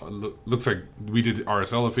 and looks like we did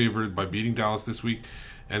RSL a favor by beating Dallas this week.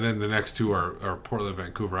 And then the next 2 are Portland,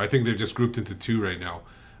 Vancouver. I think they're just grouped into 2 right now,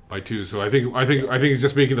 by 2. So I think it's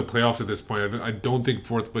just making the playoffs at this point. I don't think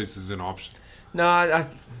 4th place is an option. No, I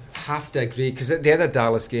have to agree, because at the other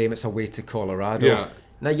Dallas game, it's away to Colorado. Yeah.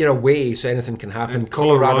 Now you're away, so anything can happen. And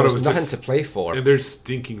Colorado's is nothing to play for. And they're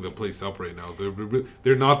stinking the place up right now.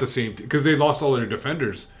 They're not the same, because they lost all their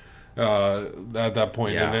defenders at that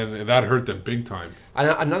point, Yeah. and then that hurt them big time.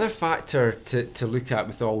 And another factor to look at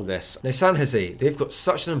with all this, now San Jose, they've got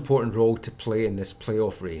such an important role to play in this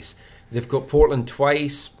playoff race. They've got Portland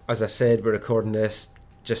twice. As I said, we're recording this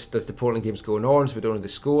just as the Portland game's going on, so we don't know the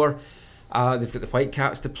score. They've got the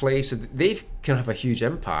Whitecaps to play, so they can have a huge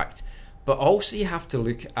impact. But also you have to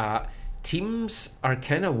look at teams are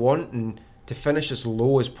kind of wanting to finish as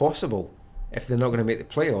low as possible if they're not going to make the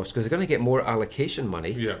playoffs, because they're going to get more allocation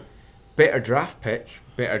money. Yeah. Better draft pick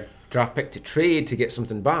to trade to get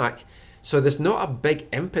something back. So there's not a big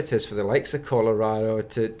impetus for the likes of Colorado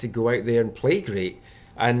to go out there and play great.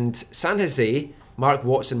 And San Jose, Mark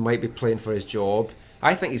Watson might be playing for his job.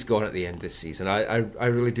 I think he's gone at the end of this season. I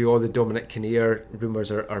really do. All the Dominic Kinnear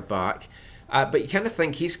rumours are back. But you kind of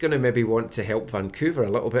think he's going to maybe want to help Vancouver a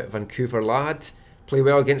little bit. Vancouver lad, play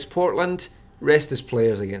well against Portland, rest his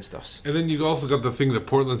players against us. And then you also got the thing that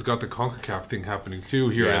Portland's got the CONCACAF thing happening too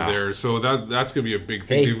here and there. So that's going to be a big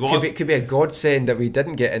thing. Hey, could be a godsend that we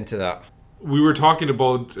didn't get into that. We were talking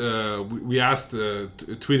about, we asked,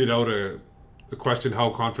 tweeted out a question how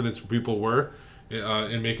confident people were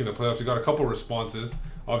in making the playoffs. We got a couple responses.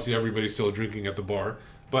 Obviously, everybody's still drinking at the bar.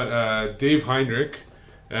 But Dave Heinrich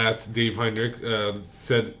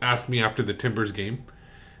said, ask me after the Timbers game.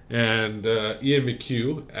 And Ian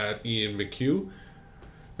McHugh at Ian McHugh,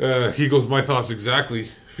 he goes, my thoughts exactly.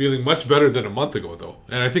 Feeling much better than a month ago, though.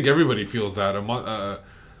 And I think everybody feels that.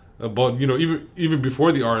 About, even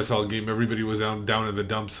before the RSL game, everybody was down in the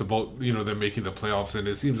dumps about, them making the playoffs, and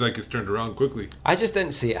it seems like it's turned around quickly. I just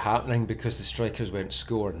didn't see it happening because the strikers weren't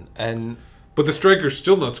scoring. But the striker's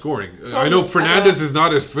still not scoring. I know Fernandez is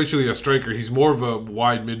not officially a striker. He's more of a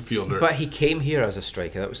wide midfielder. But he came here as a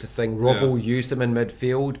striker. That was the thing. Robbo used him in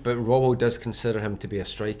midfield, but Robbo does consider him to be a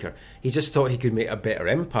striker. He just thought he could make a better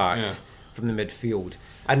impact from the midfield.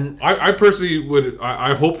 And I personally would.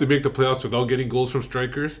 I hope to make the playoffs without getting goals from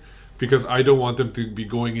strikers, because I don't want them to be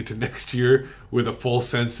going into next year with a full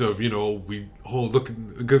sense of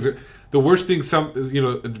because the worst thing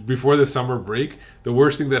before the summer break, the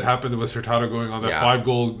worst thing that happened was Hurtado going on that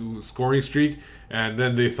 5-goal scoring streak, and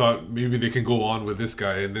then they thought maybe they can go on with this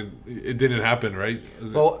guy, and then it didn't happen, right?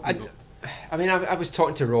 Well, I was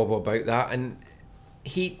talking to Robbo about that, and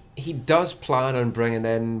he does plan on bringing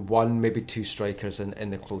in 1, maybe 2 strikers in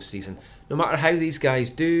the close season. No matter how these guys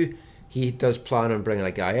do, he does plan on bringing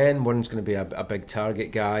a guy in. One's going to be a big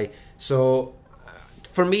target guy. So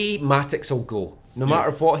for me, Mattix will go. No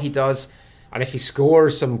matter what he does, and if he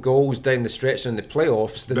scores some goals down the stretch in the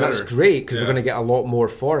playoffs, then that's great, because we're going to get a lot more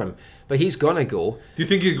for him. But he's going to go. Do you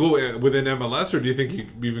think he'd go within MLS, or do you think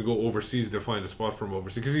he'd even go overseas to find a spot from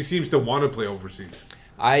overseas? Because he seems to want to play overseas.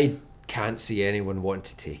 I can't see anyone wanting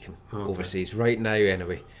to take him overseas right now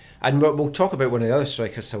anyway. And we'll talk about one of the other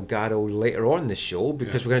strikers, Salgado, later on in the show,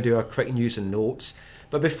 because we're going to do our quick news and notes.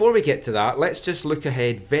 But before we get to that, let's just look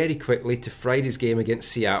ahead very quickly to Friday's game against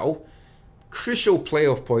Seattle. Crucial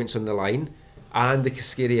playoff points on the line, and the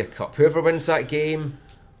Cascadia Cup. Whoever wins that game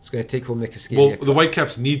is going to take home the Cascadia Cup. Well, the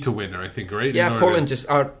Whitecaps need to win, I think, right? Yeah,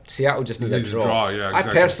 Seattle just need a draw. Yeah,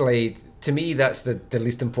 exactly. I personally, to me, that's the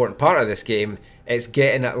least important part of this game. It's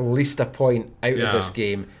getting at least a point out of this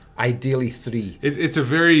game. Ideally 3. It's a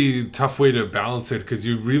very tough way to balance it, because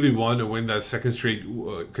you really want to win that second straight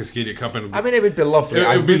Cascadia Cup. And it would be lovely.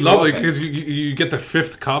 It would be lovely, because you get the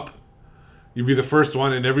 5th cup. You'd be the first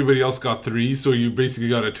one, and everybody else got 3, so you basically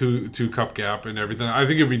got a two cup gap and everything. I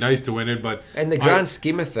think it'd be nice to win it, but in the grand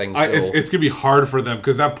scheme of things, it's gonna be hard for them,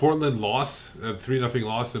 because that Portland loss, 3-0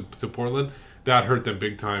 loss to Portland, that hurt them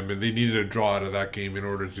big time, and they needed a draw out of that game in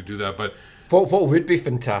order to do that. But what would be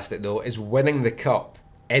fantastic though is winning the cup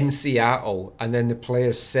in Seattle and then the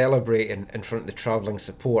players celebrating in front of the travelling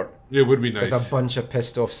support. It would be nice. With a bunch of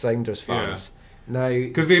pissed off Sounders fans. Now,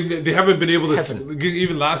 because they haven't been able to,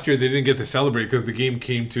 even last year they didn't get to celebrate because the game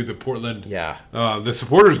came to the Portland. The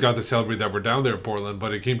supporters got to celebrate that were down there in Portland,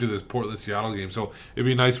 but it came to this Portland-Seattle game, so it'd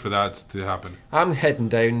be nice for that to happen. I'm heading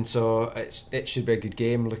down, so it should be a good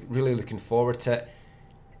game. Really looking forward to it.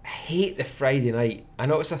 I hate the Friday night. I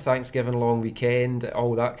know it's a Thanksgiving long weekend,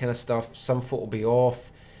 all that kind of stuff. Some folk will be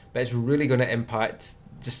off, but it's really going to impact.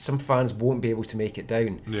 Just some fans won't be able to make it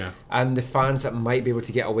down. Yeah. And the fans that might be able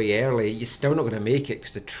to get away early, you're still not going to make it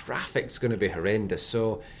because the traffic's going to be horrendous.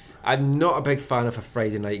 So I'm not a big fan of a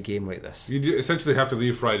Friday night game like this. You essentially have to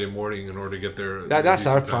leave Friday morning in order to get there. That's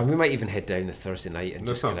our plan. We might even head down the Thursday night and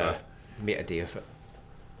just kind of make a day of it.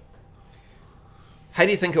 How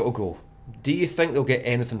do you think it will go? Do you think they'll get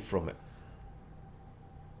anything from it?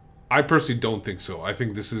 I personally don't think so. I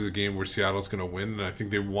think this is a game where Seattle's going to win, and I think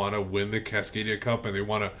they want to win the Cascadia Cup, and they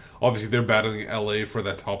want to. Obviously, they're battling LA for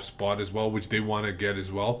that top spot as well, which they want to get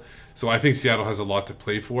as well. So I think Seattle has a lot to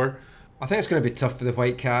play for. I think it's going to be tough for the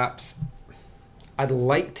Whitecaps. I'd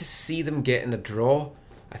like to see them getting a draw.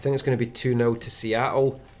 I think it's going to be 2-0 to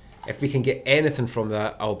Seattle. If we can get anything from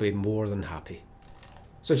that, I'll be more than happy.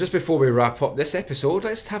 So just before we wrap up this episode,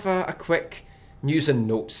 let's have a quick news and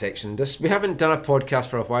notes section. We haven't done a podcast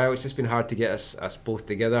for a while. It's just been hard to get us both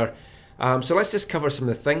together. So let's just cover some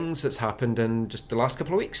of the things that's happened in just the last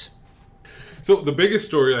couple of weeks. So the biggest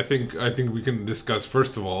story I think we can discuss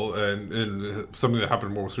first of all, and something that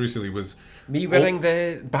happened most recently was me winning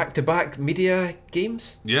the back-to-back media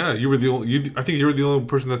games. Yeah, you were the only. I think you were the only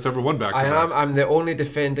person that's ever won back-to-back. I am. I'm the only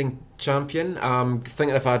defending champion.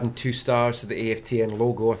 Thinking of adding 2 stars to the AFTN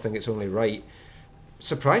logo. I think it's only right.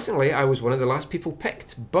 Surprisingly, I was one of the last people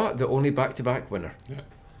picked, but the only back-to-back winner. Yeah,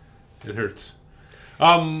 it hurts.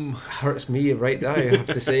 Hurts me right now, I have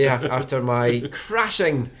to say, after my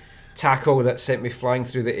crashing tackle that sent me flying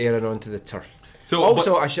through the air and onto the turf. So,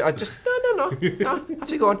 also, I have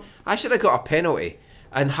to go on. I should have got a penalty,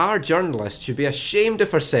 and our journalist should be ashamed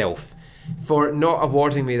of herself for not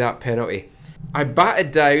awarding me that penalty. I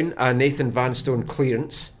batted down a Nathan Vanstone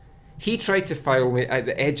clearance. He tried to foul me at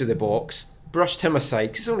the edge of the box. Brushed him aside,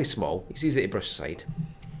 because he's only small. He's easy to brush aside.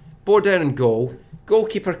 Bore down and goal.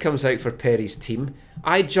 Goalkeeper comes out for Perry's team.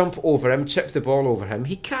 I jump over him, chip the ball over him.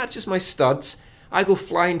 He catches my studs. I go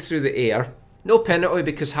flying through the air. No penalty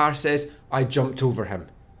because Har says I jumped over him.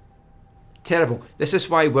 Terrible. This is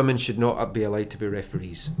why women should not be allowed to be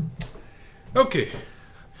referees. Okay.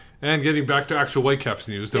 And getting back to actual Whitecaps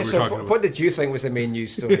news that we're talking about. What did you think was the main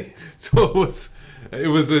news story? So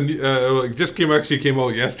it just came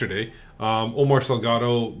out yesterday. Omar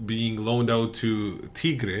Salgado being loaned out to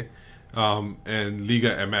Tigre and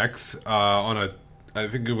Liga MX on I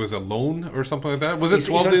think it was a loan or something like that. Was it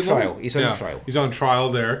 12-day loan? He's on trial. He's on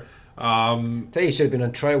trial there. Tell you, he should have been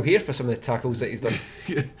on trial here for some of the tackles that he's done.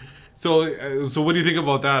 So what do you think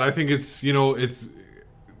about that? I think it's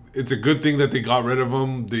a good thing that they got rid of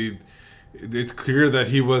him. It's clear that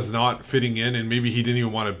he was not fitting in, and maybe he didn't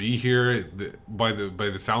even want to be here by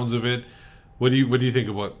the sounds of it. What do you think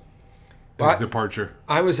about his departure?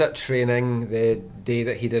 I was at training the day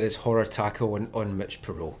that he did his horror tackle on Mitch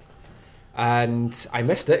Perot, and I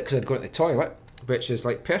missed it because I'd gone to the toilet, which is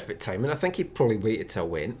like perfect timing. I think he probably waited till I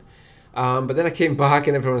went, but then I came back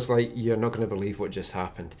and everyone's like, "You're not going to believe what just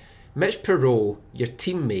happened." Mitch Perot, your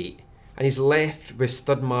teammate, and he's left with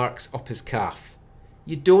stud marks up his calf.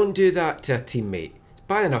 You don't do that to a teammate. It's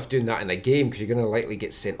bad enough doing that in a game because you're going to likely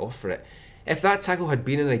get sent off for it. If that tackle had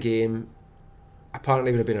been in a game, apparently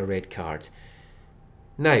it would have been a red card.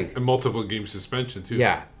 Now, a multiple game suspension too.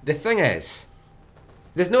 Yeah. The thing is,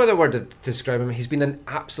 there's no other word to describe him. He's been an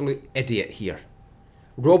absolute idiot here.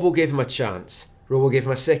 Robo gave him a chance. Robo gave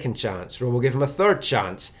him a second chance. Robo gave him a third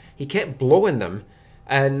chance. He kept blowing them.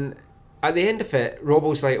 And at the end of it,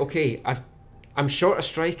 Robo's like, okay, I'm short of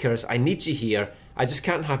strikers. I need you here. I just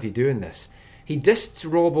can't have you doing this. He dissed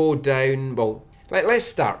Robo down. Well, let's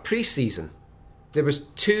start. Pre-season. There was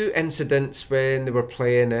 2 incidents when they were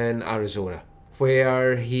playing in Arizona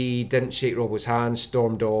where he didn't shake Robo's hand,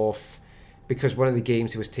 stormed off because one of the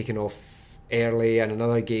games he was taken off early, and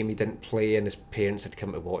another game he didn't play and his parents had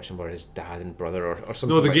come to watch him, or his dad and brother or something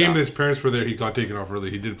like that. No, the game his parents were there, he got taken off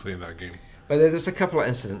early. He did play in that game. But there was a couple of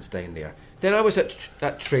incidents down there. Then I was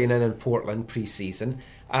at training in Portland pre-season,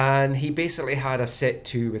 and he basically had a set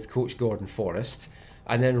 2 with Coach Gordon Forrest,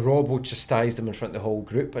 and then Robo chastised him in front of the whole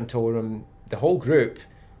group and told him, the whole group,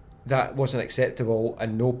 that wasn't acceptable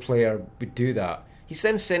and no player would do that. He's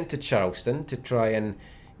then sent to Charleston to try and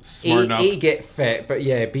get fit, but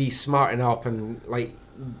B, smarten up and like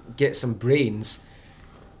get some brains.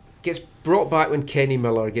 gets brought back when Kenny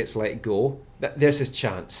Miller gets let go. There's his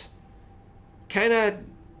chance. Kind of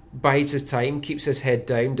bides his time, keeps his head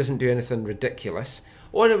down, doesn't do anything ridiculous.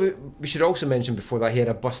 Oh, and we should also mention before that he had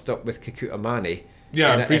a bust-up with Kekuta Mane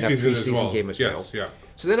in a pre-season game as well. Yeah.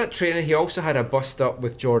 So then at training, he also had a bust-up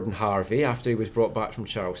with Jordan Harvey after he was brought back from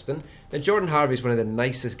Charleston. Now, Jordan Harvey's one of the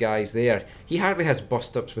nicest guys there. He hardly has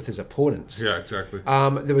bust-ups with his opponents. Yeah, exactly.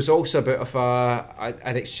 There was also a bit of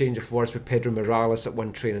an exchange of words with Pedro Morales at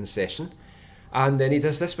one training session. And then he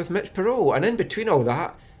does this with Mitch Perreault. And in between all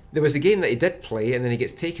that, there was a game that he did play, and then he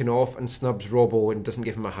gets taken off and snubs Robbo and doesn't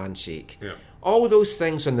give him a handshake. Yeah. All those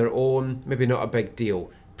things on their own, maybe not a big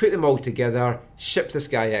deal. Put them all together, ship this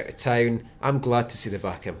guy out of town. I'm glad to see the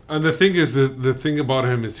back of him. And the thing is, the thing about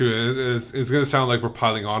him is, too, it's going to sound like we're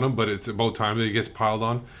piling on him, but it's about time that he gets piled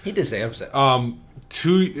on. He deserves it.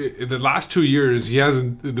 The last 2 years, he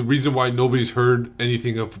hasn't. The reason why nobody's heard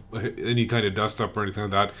anything of any kind of dust up or anything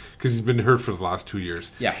like that, because he's been hurt for the last 2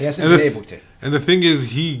 years. Yeah, he hasn't been able to. And the thing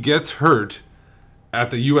is, he gets hurt at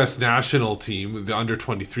the U.S. national team, the under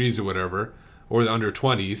 23s or whatever, or the under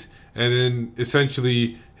 20s, and then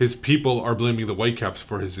essentially his people are blaming the Whitecaps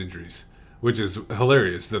for his injuries, which is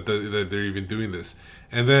hilarious that they're even doing this.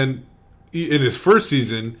 And then in his first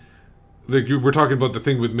season, like we're talking about the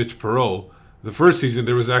thing with Mitch Perreault, the first season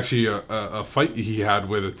there was actually a fight he had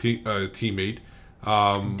with a teammate,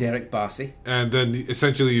 Derek Bassey, and then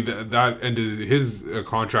essentially that ended his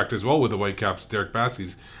contract as well with the Whitecaps, Derek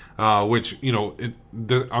Bassey's, which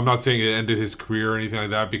I'm not saying it ended his career or anything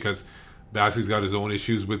like that, because Bassey's got his own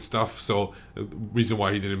issues with stuff, so the reason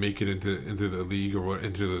why he didn't make it into the league or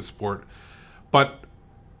into the sport. But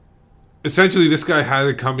essentially, this guy had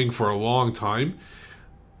it coming for a long time.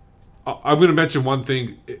 I'm going to mention one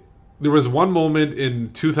thing. There was one moment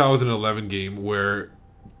in 2011 game where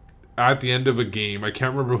at the end of a game, I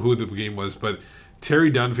can't remember who the game was, but Terry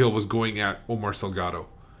Dunfield was going at Omar Salgado.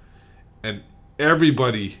 And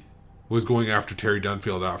everybody was going after Terry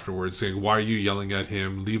Dunfield afterwards, saying, why are you yelling at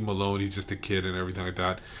him? Leave him alone. He's just a kid and everything like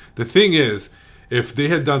that. The thing is, if they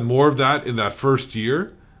had done more of that in that first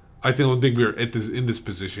year, I don't think we were in this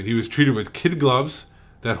position. He was treated with kid gloves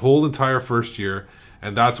that whole entire first year,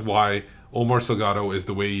 and that's why Omar Salgado is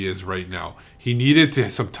the way he is right now. He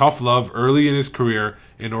needed some tough love early in his career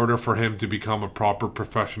in order for him to become a proper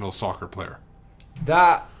professional soccer player.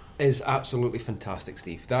 That is absolutely fantastic,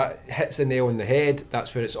 Steve. That hits the nail on the head.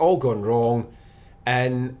 That's where it's all gone wrong.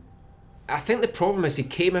 And I think the problem is he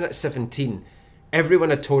came in at 17.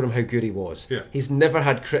 Everyone had told him how good he was. Yeah. He's never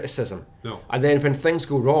had criticism. No. And then when things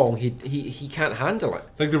go wrong, he can't handle it.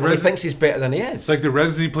 Like he thinks he's better than he is. Like the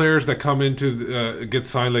residency players that come into get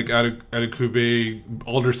signed, like Adekube,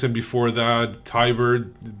 Alderson before that,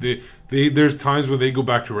 Tybert. There's times when they go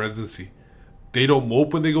back to residency. They don't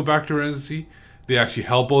mope when they go back to residency. They actually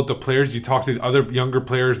help out the players. You talk to the other younger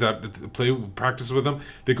players that practice with them.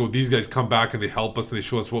 They go, these guys come back and they help us and they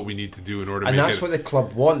show us what we need to do in order to make it. And that's what the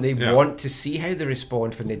club want. They want to see how they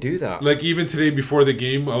respond when they do that. Like even today before the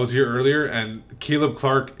game, I was here earlier, and Caleb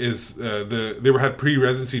Clark is they had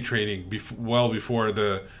pre-residency training well before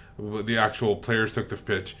the actual players took the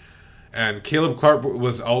pitch. And Caleb Clark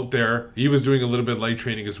was out there. He was doing a little bit of light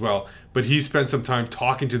training as well. But he spent some time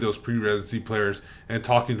talking to those pre-residency players and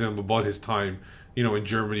talking to them about his time, in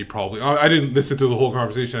Germany probably. I didn't listen to the whole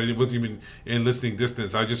conversation. I wasn't even in listening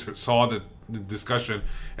distance. I just saw the discussion.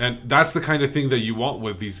 And that's the kind of thing that you want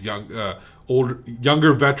with these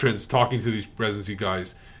younger veterans talking to these residency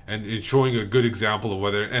guys and showing a good example of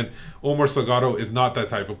whether... And Omar Salgado is not that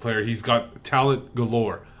type of player. He's got talent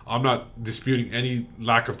galore. I'm not disputing any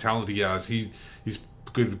lack of talent he has. He's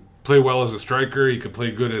could play well as a striker. He could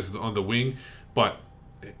play good as on the wing, but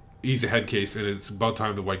he's a head case, and it's about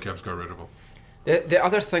time the Whitecaps got rid of him. The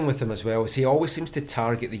other thing with him as well is he always seems to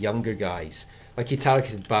target the younger guys. Like he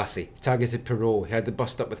targeted Bassey, targeted Perreault, he had the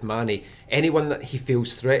bust up with Mane. Anyone that he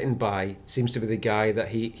feels threatened by seems to be the guy that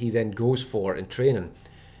he then goes for in training.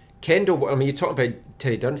 Kendall, you talk about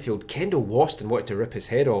Terry Dunfield. Kendall Waston wanted to rip his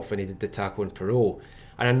head off when he did the tackle on Perreault.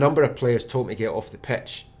 And a number of players told him to get off the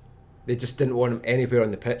pitch. They just didn't want him anywhere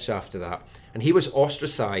on the pitch after that. And he was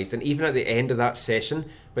ostracised. And even at the end of that session,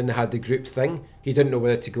 when they had the group thing, he didn't know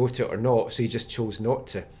whether to go to it or not, so he just chose not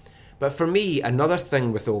to. But for me, another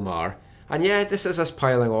thing with Omar, and yeah, this is us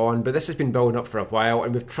piling on, but this has been building up for a while,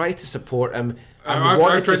 and we've tried to support him. And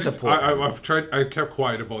I kept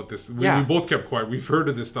quiet about this. We both kept quiet. We've heard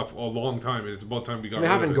of this stuff a long time, and it's about time we got rid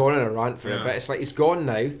of it. We haven't gone on a rant for it, but it's like he's gone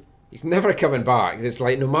now. He's never coming back. It's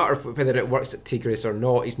like no matter whether it works at Tigres or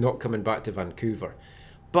not, he's not coming back to Vancouver.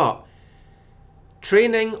 But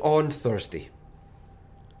training on Thursday,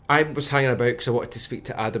 I was hanging about because I wanted to speak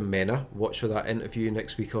to Adam Mena. Watch for that interview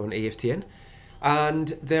next week on AFTN. And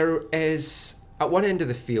there is, at one end of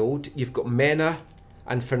the field, you've got Mena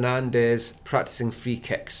and Fernandez practicing free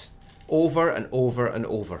kicks over and over and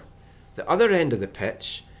over. The other end of the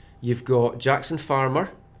pitch, you've got Jackson Farmer,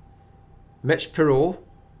 Mitch Perot,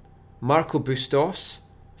 Marco Bustos,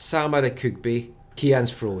 Sam Arakugbe,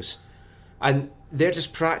 Kian Froze. And they're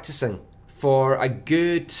just practicing for a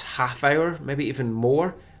good half hour, maybe even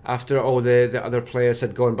more, after all the other players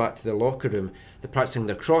had gone back to the locker room. They're practicing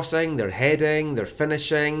their crossing, their heading, their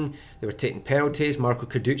finishing. They were taking penalties. Marco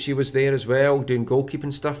Carducci was there as well, doing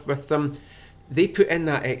goalkeeping stuff with them. They put in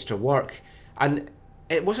that extra work. And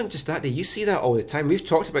it wasn't just that day. You see that all the time. We've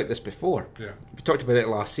talked about this before. Yeah. We talked about it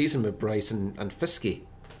last season with Bryce and Fiske.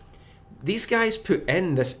 These guys put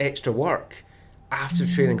in this extra work after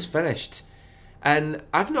training's finished. And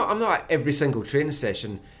I'm not at every single training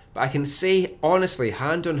session, but I can say honestly,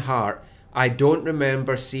 hand on heart, I don't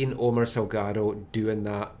remember seeing Omar Salgado doing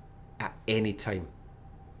that at any time.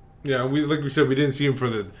 Yeah, like we said, we didn't see him for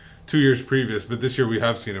the 2 years previous, but this year we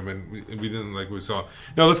have seen him, and we didn't like we saw.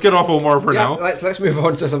 Now let's get off Omar for now. Let's move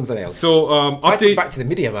on to something else. So update back to the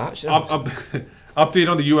media match.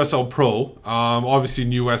 Update on the USL Pro. Obviously,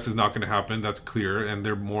 New West is not going to happen. That's clear, and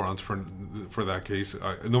they're morons for that case.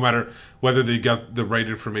 No matter whether they got the right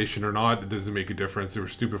information or not, it doesn't make a difference. They were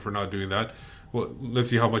stupid for not doing that. Well, let's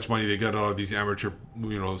see how much money they get out of these amateur,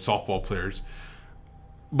 softball players.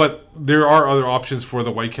 But there are other options for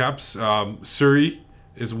the Whitecaps. Surrey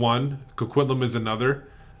is one. Coquitlam is another.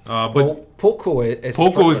 But Poco is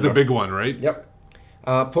the big one, right? Yep.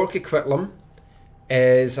 Port Coquitlam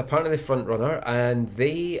is apparently the front runner, and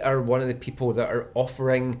they are one of the people that are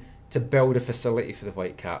offering to build a facility for the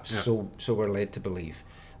Whitecaps. Yeah. So we're led to believe,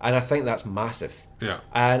 and I think that's massive. Yeah.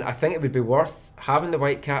 And I think it would be worth having the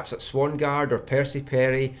Whitecaps at Swangard or Percy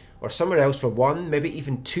Perry or somewhere else for 1, maybe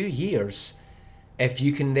even 2 years, if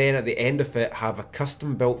you can then at the end of it have a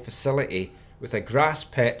custom built facility with a grass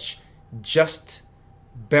pitch just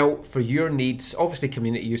built for your needs, obviously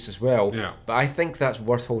community use as well. Yeah. But I think that's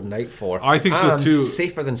worth holding out for. I think so too.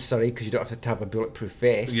 Safer than Surrey because you don't have to have a bulletproof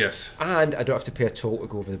vest. Yes. And I don't have to pay a toll to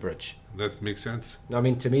go over the bridge. That makes sense. I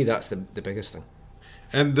mean, to me, that's the biggest thing.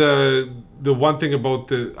 And the one thing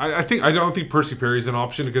about I don't think Percy Perry is an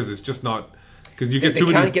option because it's just not, because you get too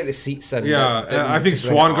many. They can't get the seats in. Yeah, I think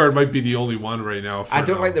Swangard might be the only one right now. I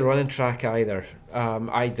don't like the running track either at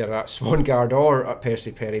Swangard or at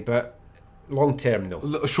Percy Perry, but long term,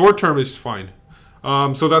 no. Short term is fine.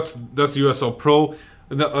 So that's USL Pro.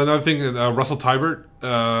 Another thing, Russell Tybert,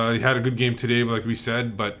 he had a good game today, like we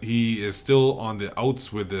said, but he is still on the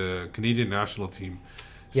outs with the Canadian national team.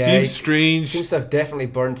 Yeah, seems strange. Seems to have definitely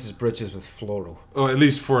burnt his bridges with Floro. Oh, at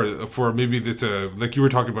least for maybe it's like you were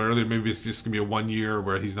talking about earlier. Maybe it's just gonna be a 1 year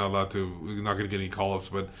where he's not allowed to, not gonna get any call ups,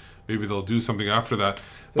 but maybe they'll do something after that.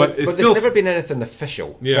 But there's never been anything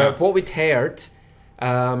official. Yeah, but what we'd heard.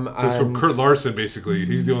 It's from Kurt Larson, basically.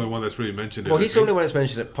 He's the only one that's really mentioned it. Well, he's the only one that's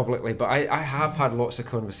mentioned it publicly, but I have had lots of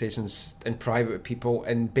conversations in private with people,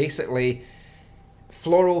 and basically,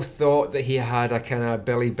 Floro thought that he had a kind of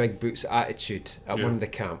Billy Big Boots attitude at one of the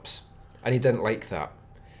camps, and he didn't like that.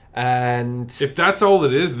 And if that's all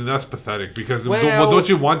it is, then that's pathetic, because don't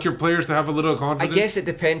you want your players to have a little confidence? I guess it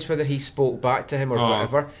depends whether he spoke back to him or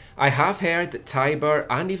whatever. I have heard that Tiber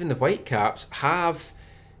and even the Whitecaps have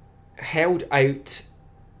held out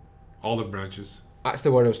olive branches. That's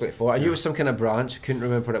the word I was looking for. I knew it was some kind of branch. I couldn't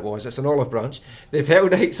remember what it was. It's an olive branch. They've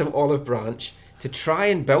held out some olive branch to try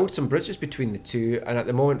and build some bridges between the two, and at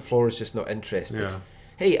the moment Floro's just not interested. Yeah.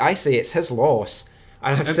 Hey, I say it's his loss,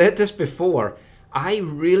 and I've said this before, I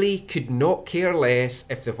really could not care less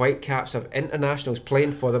if the Whitecaps have internationals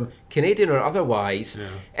playing for them, Canadian or otherwise,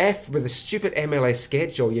 if with the stupid MLS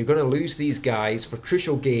schedule you're going to lose these guys for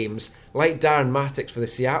crucial games like Darren Mattocks for the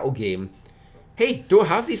Seattle game. Hey, don't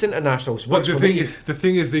have these internationals. But the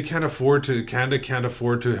thing is, they can't afford to. Canada can't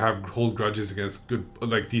afford to hold grudges against good,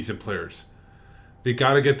 like decent players. They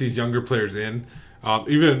got to get these younger players in.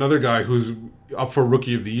 Even another guy who's up for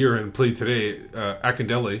Rookie of the Year and played today,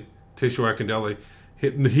 Akindele, Tesho Akindele,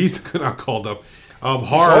 he's not called up.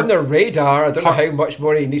 He's on their radar. I don't know how much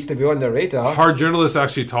more he needs to be on their radar. Hard journalists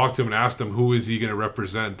actually talked to him and asked him who is he going to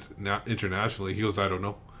represent internationally. He goes, I don't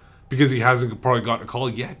know, because he hasn't probably got a call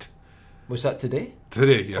yet. Was that today?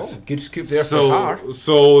 Today, yes. Oh, good scoop there for Har.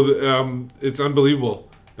 So it's unbelievable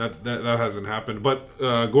that hasn't happened. But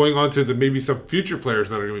going on to maybe some future players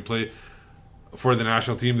that are going to play for the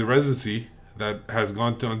national team, the residency that has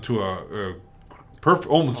gone to a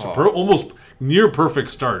almost near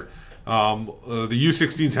perfect start. The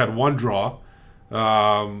U16s had one draw.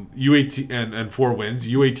 U18 and 4 wins.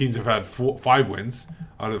 U18s have had 5 wins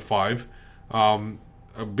out of 5.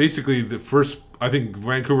 Basically, the first. I think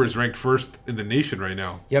Vancouver is ranked first in the nation right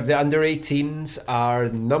now. Yep, the under-18s are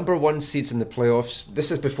number 1 seeds in the playoffs. This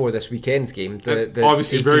is before this weekend's game. The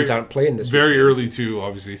obviously 18s aren't playing this very weekend. Early too,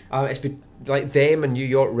 obviously. It's been like them and New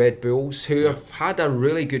York Red Bulls, who have had a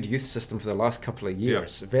really good youth system for the last couple of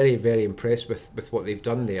years. Very, very impressed with what they've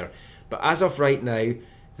done there. But as of right now,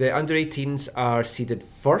 the under-18s are seeded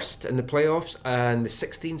first in the playoffs, and the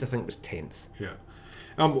 16s I think was 10th. Yeah.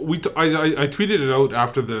 I tweeted it out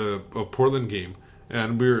after the Portland game,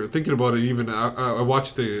 and we were thinking about it. Even I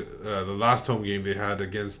watched the last home game they had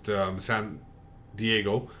against San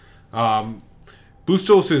Diego.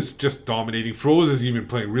 Bustos is just dominating. Froze is even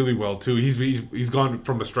playing really well too. He's gone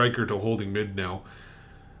from a striker to holding mid now.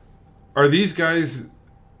 Are these guys?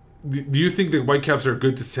 Do you think the Whitecaps are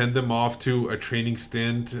good to send them off to a training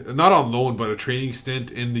stint, not on loan, but a training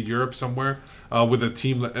stint in the Europe somewhere with a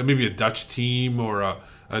team, maybe a Dutch team or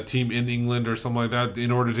a team in England or something like that,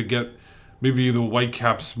 in order to get maybe the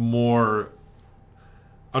Whitecaps more,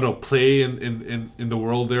 I don't know, play in the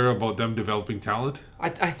world there about them developing talent? I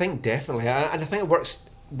think definitely, and I think it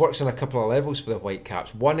works on a couple of levels for the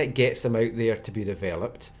Whitecaps. One, it gets them out there to be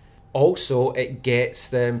developed. Also, it gets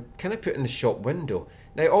them kind of put in the shop window.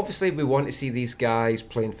 Now, obviously, we want to see these guys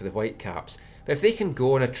playing for the Whitecaps. But if they can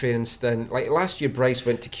go on a training stint, like last year, Bryce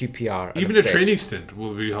went to QPR. Even a training stint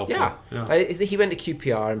will be helpful. Yeah. He went to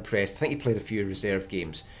QPR impressed. I think he played a few reserve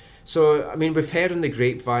games. So, I mean, we've heard on the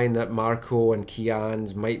grapevine that Marco and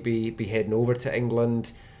Kians might be heading over to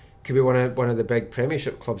England. Could be one of the big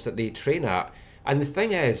Premiership clubs that they train at. And the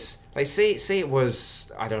thing is, like, say it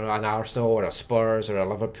was, I don't know, an Arsenal or a Spurs or a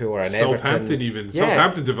Liverpool or an Southampton Everton. even. Yeah.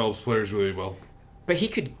 Southampton develops players really well. But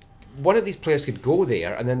one of these players could go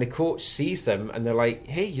there, and then the coach sees them, and they're like,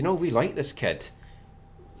 hey, we like this kid.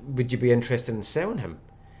 Would you be interested in selling him?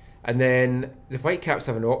 And then the Whitecaps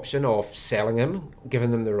have an option of selling him,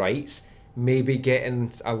 giving them the rights, maybe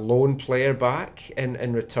getting a loan player back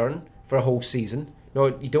in return for a whole season.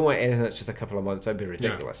 No, you don't want anything that's just a couple of months. That'd be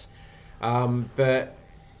ridiculous. Yeah. But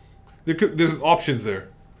there's options there,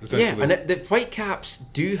 essentially. Yeah, and the Whitecaps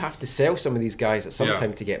do have to sell some of these guys at some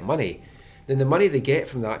time to get money. Then the money they get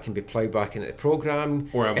from that can be ploughed back into the programme.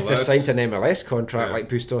 Or MLS. If they're signed to an MLS contract like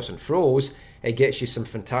Bustos and Froze, it gets you some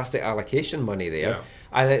fantastic allocation money there. Yeah.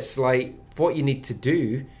 And it's like, what you need to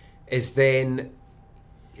do is then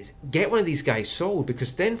get one of these guys sold,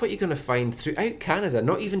 because then what you're going to find throughout Canada,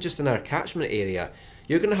 not even just in our catchment area,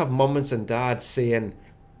 you're going to have mums and dads saying,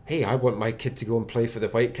 hey, I want my kid to go and play for the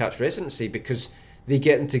Whitecaps residency, because they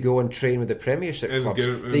get them to go and train with the Premiership clubs.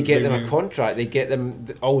 They get them a contract. They get them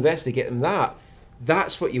all this. They get them that.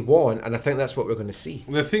 That's what you want, and I think that's what we're going to see.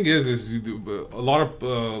 The thing is a lot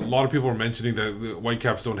of people are mentioning that the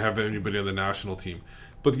Whitecaps don't have anybody on the national team,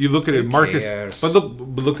 but you look at it, Marcus. But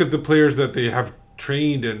look at the players that they have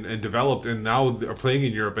trained and developed, and now are playing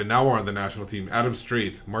in Europe, and now are on the national team. Adam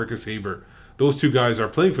Straith, Marcus Haber, those two guys are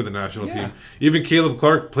playing for the national team. Even Caleb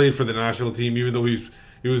Clark played for the national team, even though he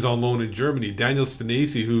was on loan in Germany. Daniel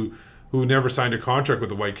Stanasi, who never signed a contract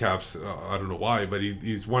with the Whitecaps. I don't know why, but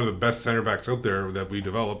he's one of the best center backs out there that we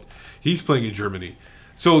developed. He's playing in Germany.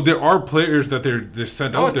 So there are players that they're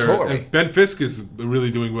sent out there. Totally. And Ben Fisk is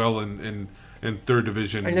really doing well in third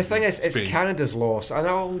division. And the thing is, it's Canada's loss. And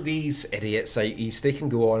all these idiots out east, they can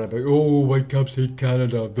go on about, Whitecaps hate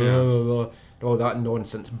Canada, blah, blah, blah, all that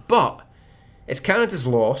nonsense. But it's Canada's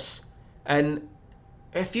loss. And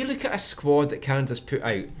if you look at a squad that Canada's put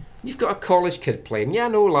out, you've got a college kid playing. Yeah,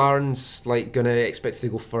 no, Lauren's like going to expect to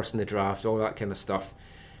go first in the draft, all that kind of stuff.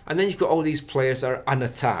 And then you've got all these players that are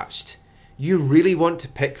unattached. You really want to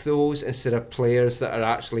pick those instead of players that are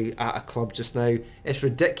actually at a club just now. It's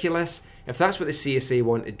ridiculous. If that's what the CSA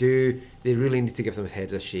want to do, they really need to give them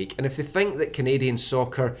heads a shake. And if they think that Canadian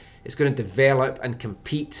soccer is going to develop and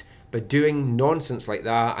compete by doing nonsense like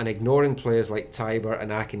that and ignoring players like Tiber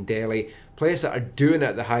and Akindele, players that are doing it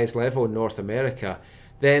at the highest level in North America,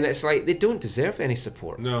 then it's like they don't deserve any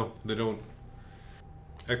support. No, they don't.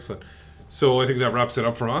 Excellent. So I think that wraps it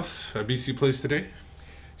up for us at BC Place today.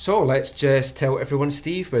 So let's just tell everyone,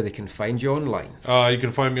 Steve, where they can find you online. You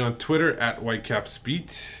can find me on Twitter at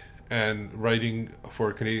WhitecapsBeat and writing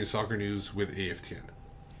for Canadian Soccer News with AFTN.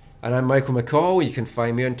 And I'm Michael McCall. You can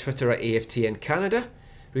find me on Twitter at AFTN Canada.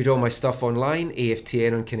 Read all my stuff online,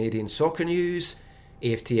 AFTN on Canadian Soccer News,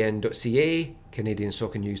 aftn.ca,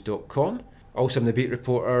 canadiansoccernews.com. Also, I'm the beat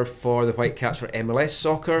reporter for the Whitecaps for MLS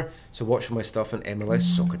Soccer, so watch for my stuff on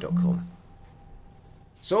mlssoccer.com.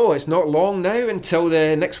 So, it's not long now until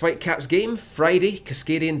the next Whitecaps game, Friday,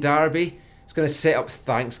 Cascadian Derby. It's going to set up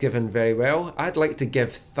Thanksgiving very well. I'd like to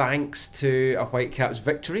give thanks to a Whitecaps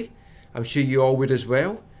victory. I'm sure you all would as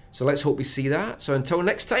well. So let's hope we see that. So until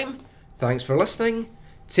next time, thanks for listening.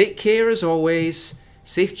 Take care as always.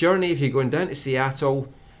 Safe journey if you're going down to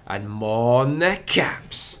Seattle. And mon the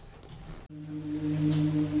Caps.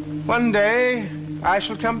 One day I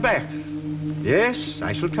shall come back. Yes,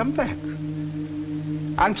 I shall come back.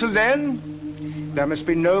 Until then, there must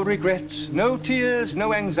be no regrets, no tears,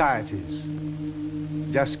 no anxieties.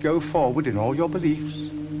 Just go forward in all your beliefs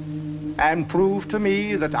and prove to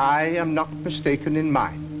me that I am not mistaken in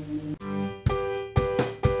mine.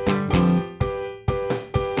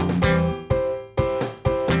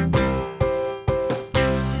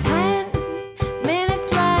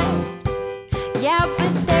 Yeah,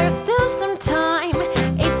 but